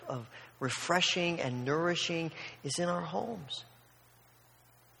atmosphere of refreshing and nourishing is in our homes,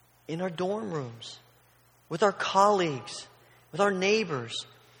 in our dorm rooms, with our colleagues, with our neighbors,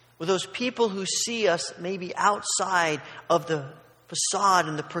 with those people who see us maybe outside of the facade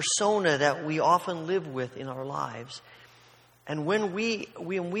and the persona that we often live with in our lives. And when we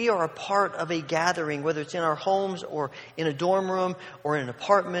are a part of a gathering, whether it's in our homes or in a dorm room or in an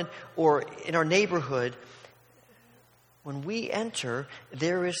apartment or in our neighborhood, when we enter,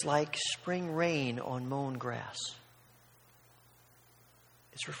 there is like spring rain on mown grass.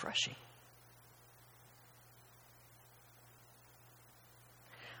 It's refreshing.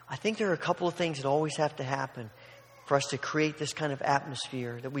 I think there are a couple of things that always have to happen for us to create this kind of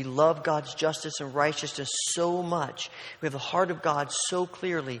atmosphere, that we love God's justice and righteousness so much. We have the heart of God so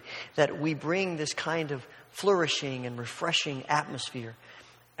clearly that we bring this kind of flourishing and refreshing atmosphere.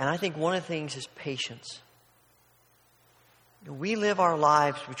 And I think one of the things is patience. We live our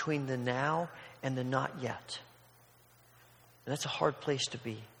lives between the now and the not yet. And that's a hard place to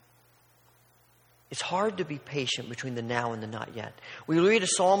be. It's hard to be patient between the now and the not yet. We read a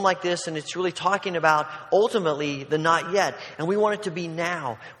psalm like this, and it's really talking about ultimately the not yet. And we want it to be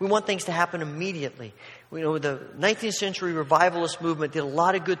now. We want things to happen immediately. You know, the 19th century revivalist movement did a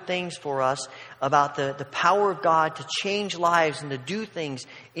lot of good things for us about the power of God to change lives and to do things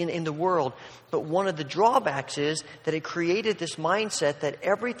in the world. But one of the drawbacks is that it created this mindset that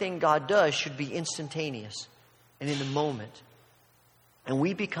everything God does should be instantaneous and in the moment. And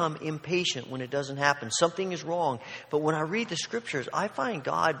we become impatient when it doesn't happen. Something is wrong. But when I read the scriptures, I find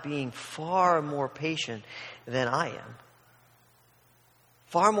God being far more patient than I am.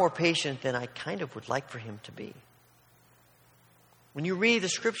 Far more patient than I kind of would like for him to be. When you read the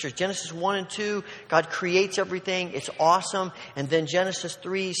scriptures, Genesis 1 and 2, God creates everything. It's awesome. And then Genesis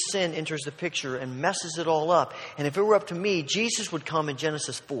 3, sin enters the picture and messes it all up. And if it were up to me, Jesus would come in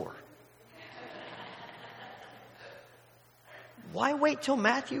Genesis 4. Why wait till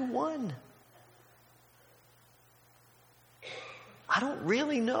Matthew 1? I don't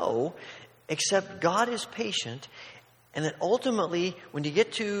really know, except God is patient. And that ultimately, when you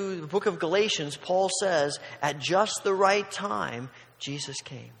get to the book of Galatians, Paul says, at just the right time, Jesus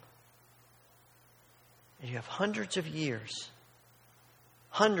came. And you have hundreds of years,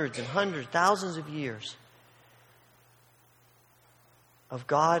 hundreds and hundreds, thousands of years of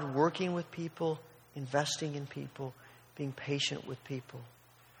God working with people, investing in people, being patient with people.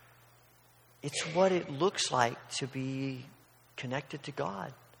 It's what it looks like to be connected to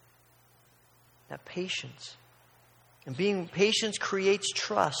God. That patience. And being patient creates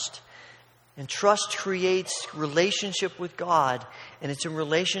trust. And trust creates relationship with God. And it's in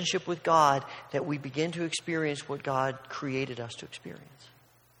relationship with God that we begin to experience what God created us to experience.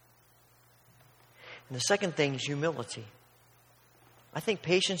 And the second thing is humility. I think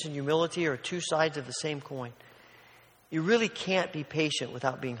patience and humility are two sides of the same coin. You really can't be patient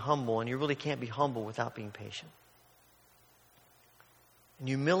without being humble, and you really can't be humble without being patient. And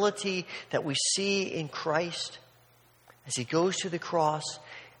humility that we see in Christ as he goes to the cross,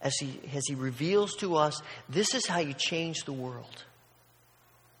 as he reveals to us, this is how you change the world.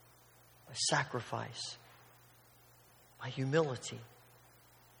 By sacrifice, by humility,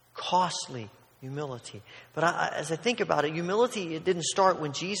 costly Humility. But as I think about it, humility, it didn't start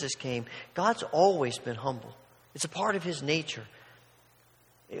when Jesus came. God's always been humble. It's a part of His nature.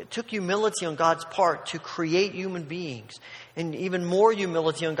 It took humility on God's part to create human beings. And even more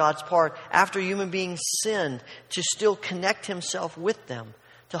humility on God's part after human beings sinned to still connect Himself with them.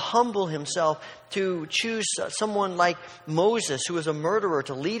 To humble Himself, to choose someone like Moses, who was a murderer,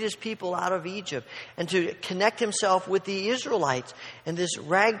 to lead His people out of Egypt, and to connect Himself with the Israelites and this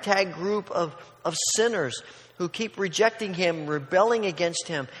ragtag group of sinners who keep rejecting Him, rebelling against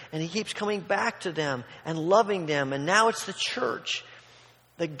Him, and He keeps coming back to them and loving them. And now it's the church.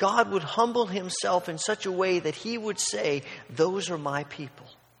 That God would humble Himself in such a way that He would say, those are my people.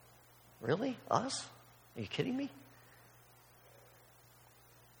 Really? Us? Are you kidding me?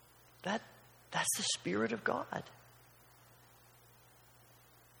 That's the Spirit of God.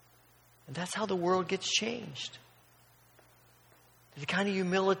 And that's how the world gets changed. The kind of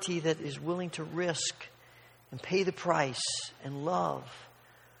humility that is willing to risk and pay the price and love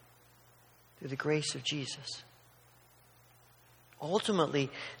through the grace of Jesus. Ultimately,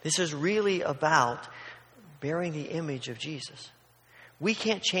 this is really about bearing the image of Jesus. We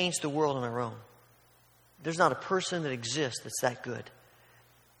can't change the world on our own. There's not a person that exists that's that good.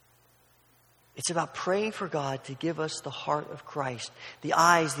 It's about praying for God to give us the heart of Christ, the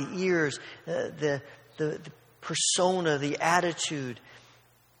eyes, the ears, the persona, the attitude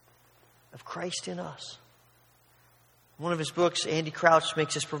of Christ in us. In one of his books, Andy Crouch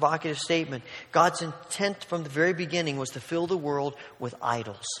makes this provocative statement. God's intent from the very beginning was to fill the world with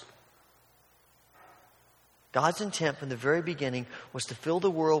idols. God's intent from the very beginning was to fill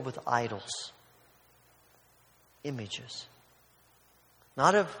the world with idols. Images.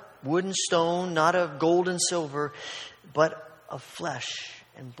 Not of wood and stone, not of gold and silver, but of flesh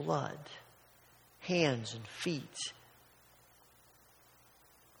and blood, hands and feet,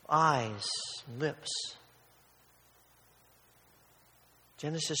 eyes, lips.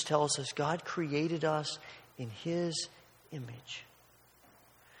 Genesis tells us God created us in His image.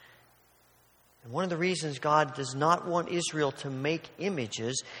 And one of the reasons God does not want Israel to make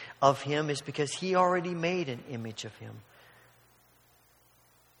images of Him is because He already made an image of Him.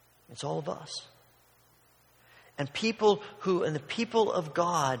 It's all of us. And the people of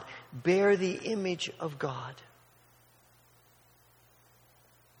God bear the image of God.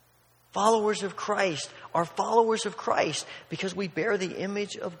 Followers of Christ are followers of Christ because we bear the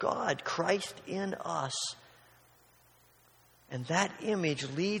image of God, Christ in us. And that image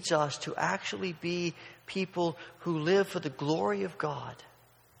leads us to actually be people who live for the glory of God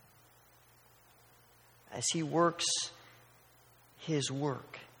as He works His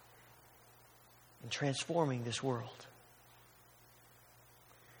work in transforming this world.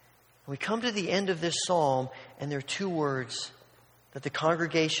 We come to the end of this psalm, and there are two words that the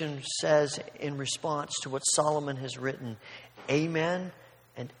congregation says in response to what Solomon has written. Amen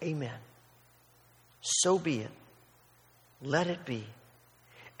and amen. So be it. Let it be.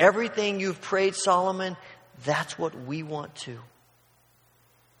 Everything you've prayed, Solomon, that's what we want to.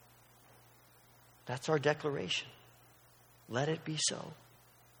 That's our declaration. Let it be so.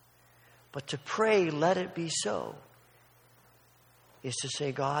 But to pray, let it be so, is to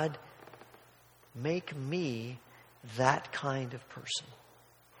say, God, make me that kind of person.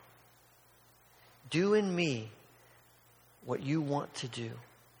 Do in me what you want to do.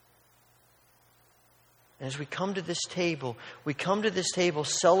 And as we come to this table,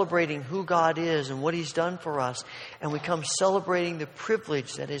 celebrating who God is and what He's done for us. And we come celebrating the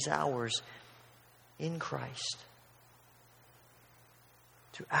privilege that is ours in Christ.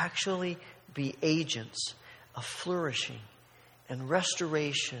 To actually be agents of flourishing and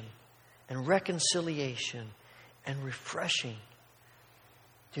restoration and reconciliation and refreshing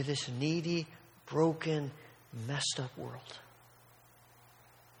to this needy, broken, messed up world.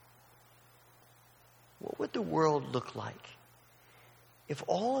 What would the world look like if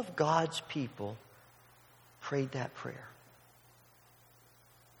all of God's people prayed that prayer?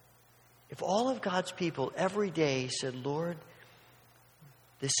 If all of God's people every day said, Lord,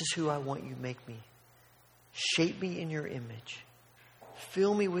 this is who I want you to make me. Shape me in your image.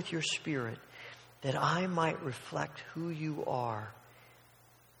 Fill me with your Spirit that I might reflect who you are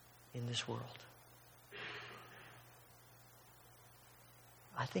in this world.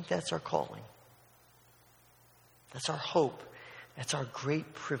 I think that's our calling. That's our hope. That's our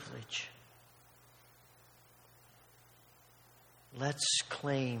great privilege. Let's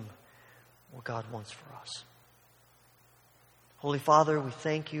claim what God wants for us. Holy Father, we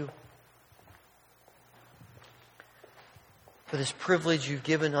thank you for this privilege you've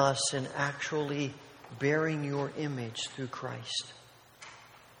given us in actually bearing your image through Christ.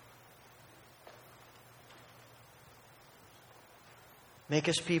 Make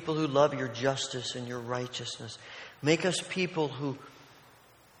us people who love your justice and your righteousness. Make us people who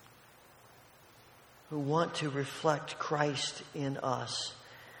want to reflect Christ in us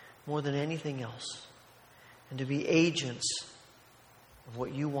more than anything else, and to be agents of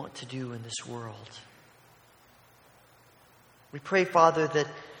what you want to do in this world. We pray, Father, that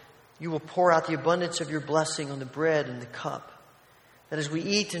you will pour out the abundance of your blessing on the bread and the cup, that as we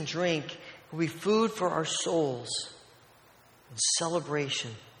eat and drink, it will be food for our souls and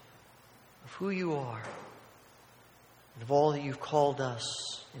celebration of who you are and of all that you've called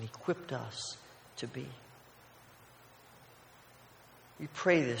us and equipped us to be. We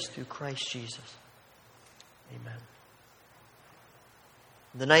pray this through Christ Jesus. Amen.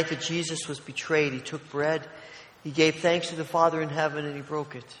 The night that Jesus was betrayed, he took bread, he gave thanks to the Father in heaven, and he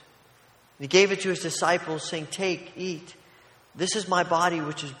broke it. He gave it to his disciples, saying, "Take, eat. This is my body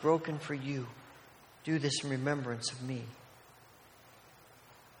which is broken for you. Do this in remembrance of me."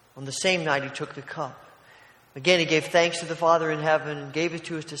 On the same night, he took the cup. Again, he gave thanks to the Father in heaven and gave it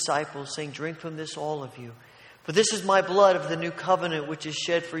to his disciples, saying, "Drink from this, all of you. For this is my blood of the new covenant, which is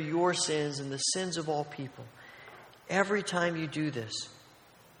shed for your sins and the sins of all people. Every time you do this,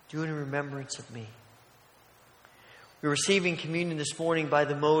 do it in remembrance of me." We're receiving communion this morning by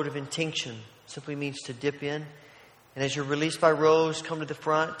the mode of intinction. It simply means to dip in. And as you're released by rows, come to the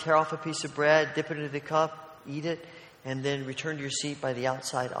front, tear off a piece of bread, dip it into the cup, eat it, and then return to your seat by the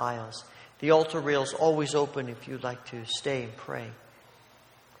outside aisles. The altar rail's always open if you'd like to stay and pray.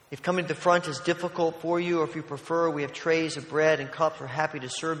 If coming to the front is difficult for you, or if you prefer, we have trays of bread and cups. We're happy to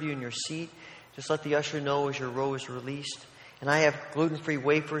serve you in your seat. Just let the usher know as your row is released. And I have gluten-free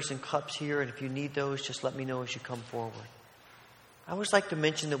wafers and cups here, and if you need those, just let me know as you come forward. I always like to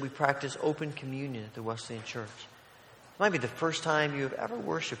mention that we practice open communion at the Wesleyan Church. It might be the first time you have ever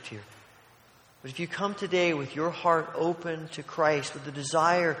worshiped here. But if you come today with your heart open to Christ, with the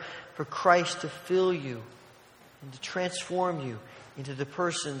desire for Christ to fill you and to transform you into the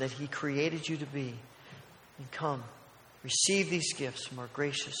person that He created you to be, then come, receive these gifts from our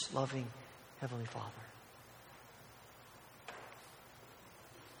gracious, loving Heavenly Father.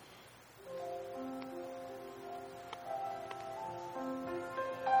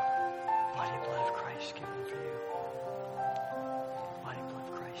 Body and blood of Christ given for you. Body and blood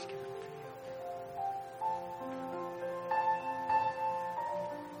of Christ given for you.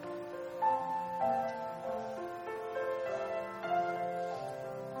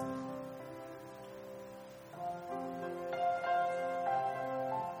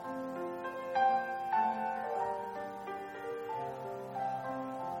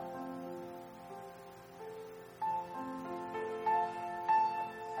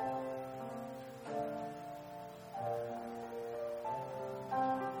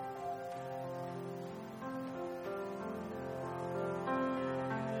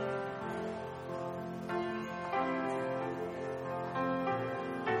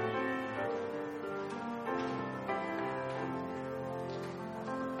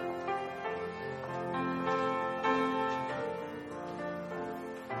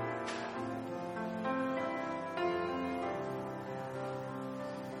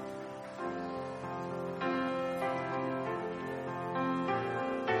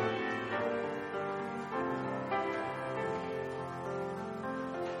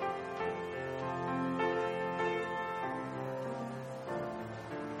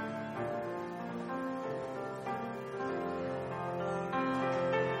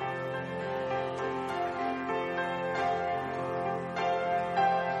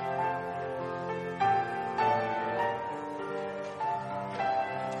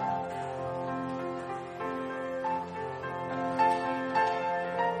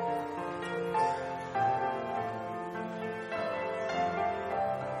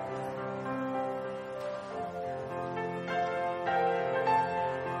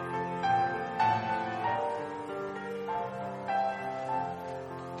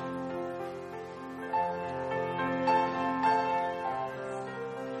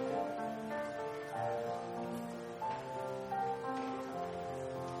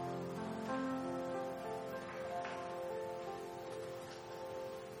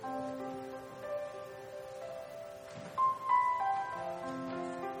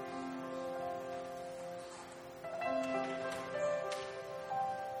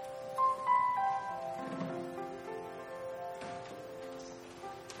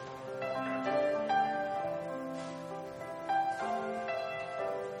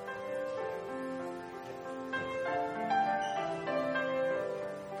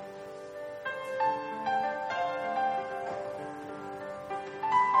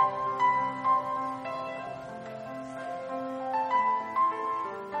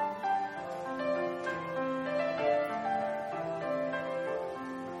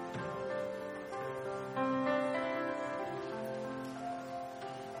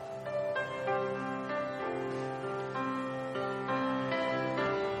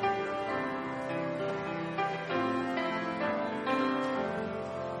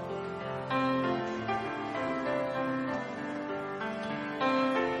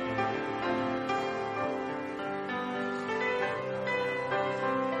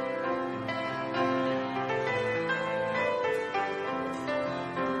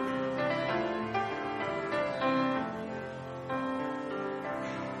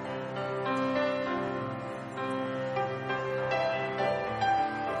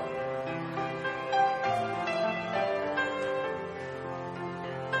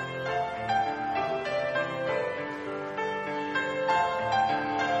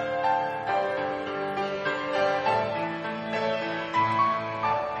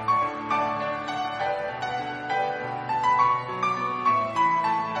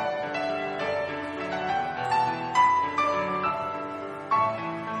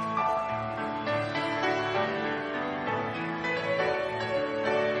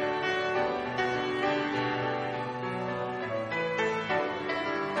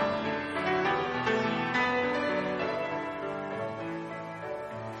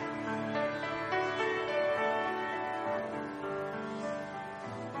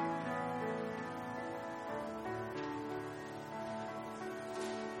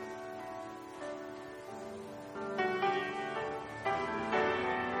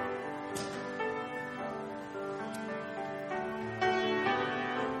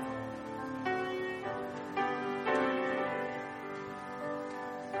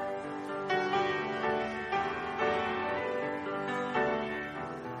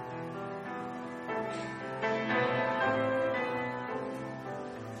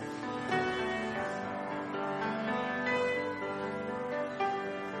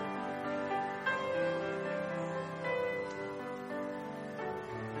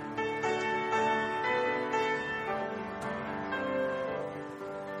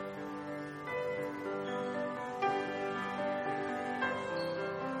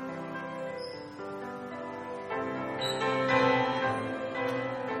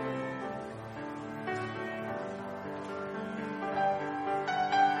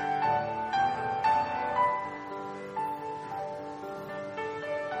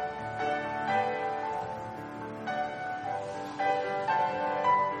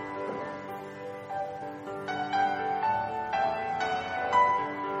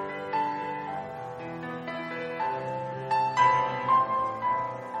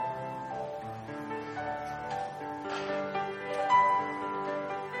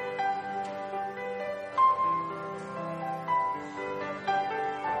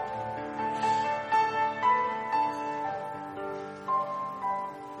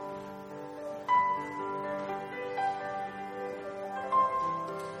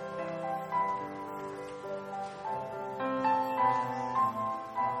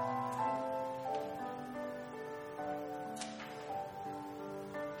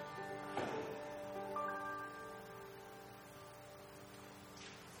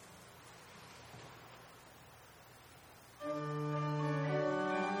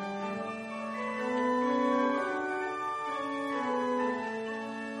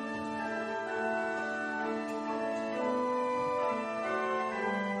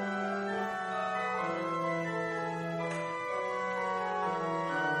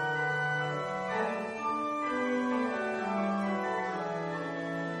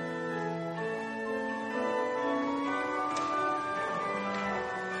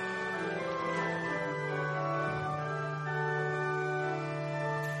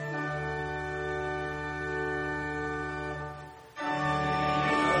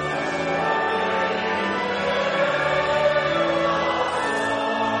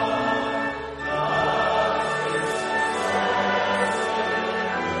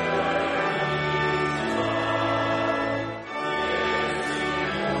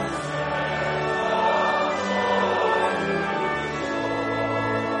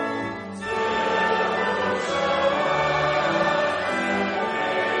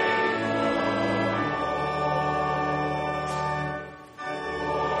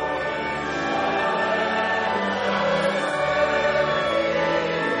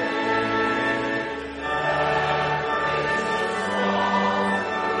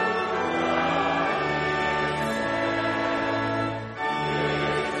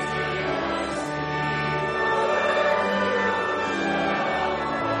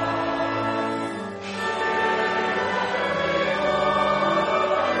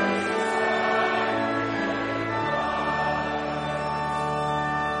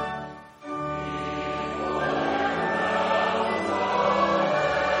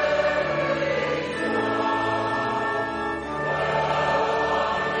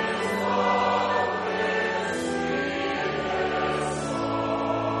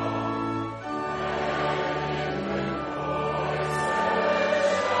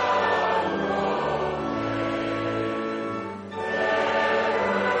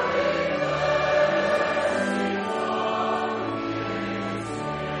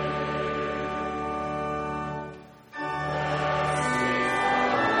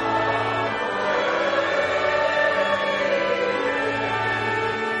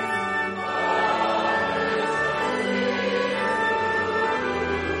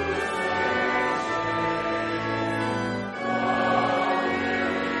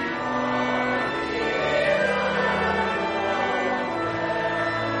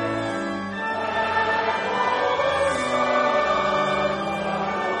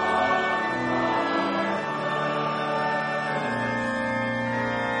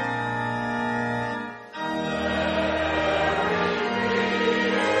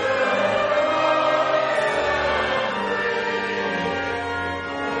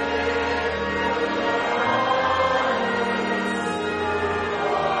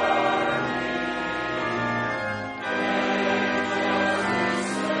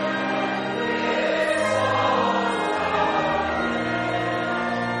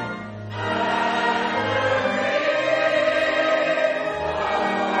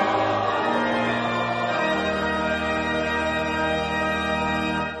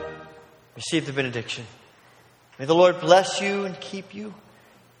 receive the benediction. May the Lord bless you and keep you.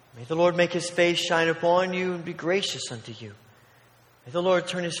 May the Lord make His face shine upon you and be gracious unto you. May the Lord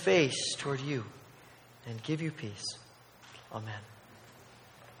turn His face toward you and give you peace. Amen.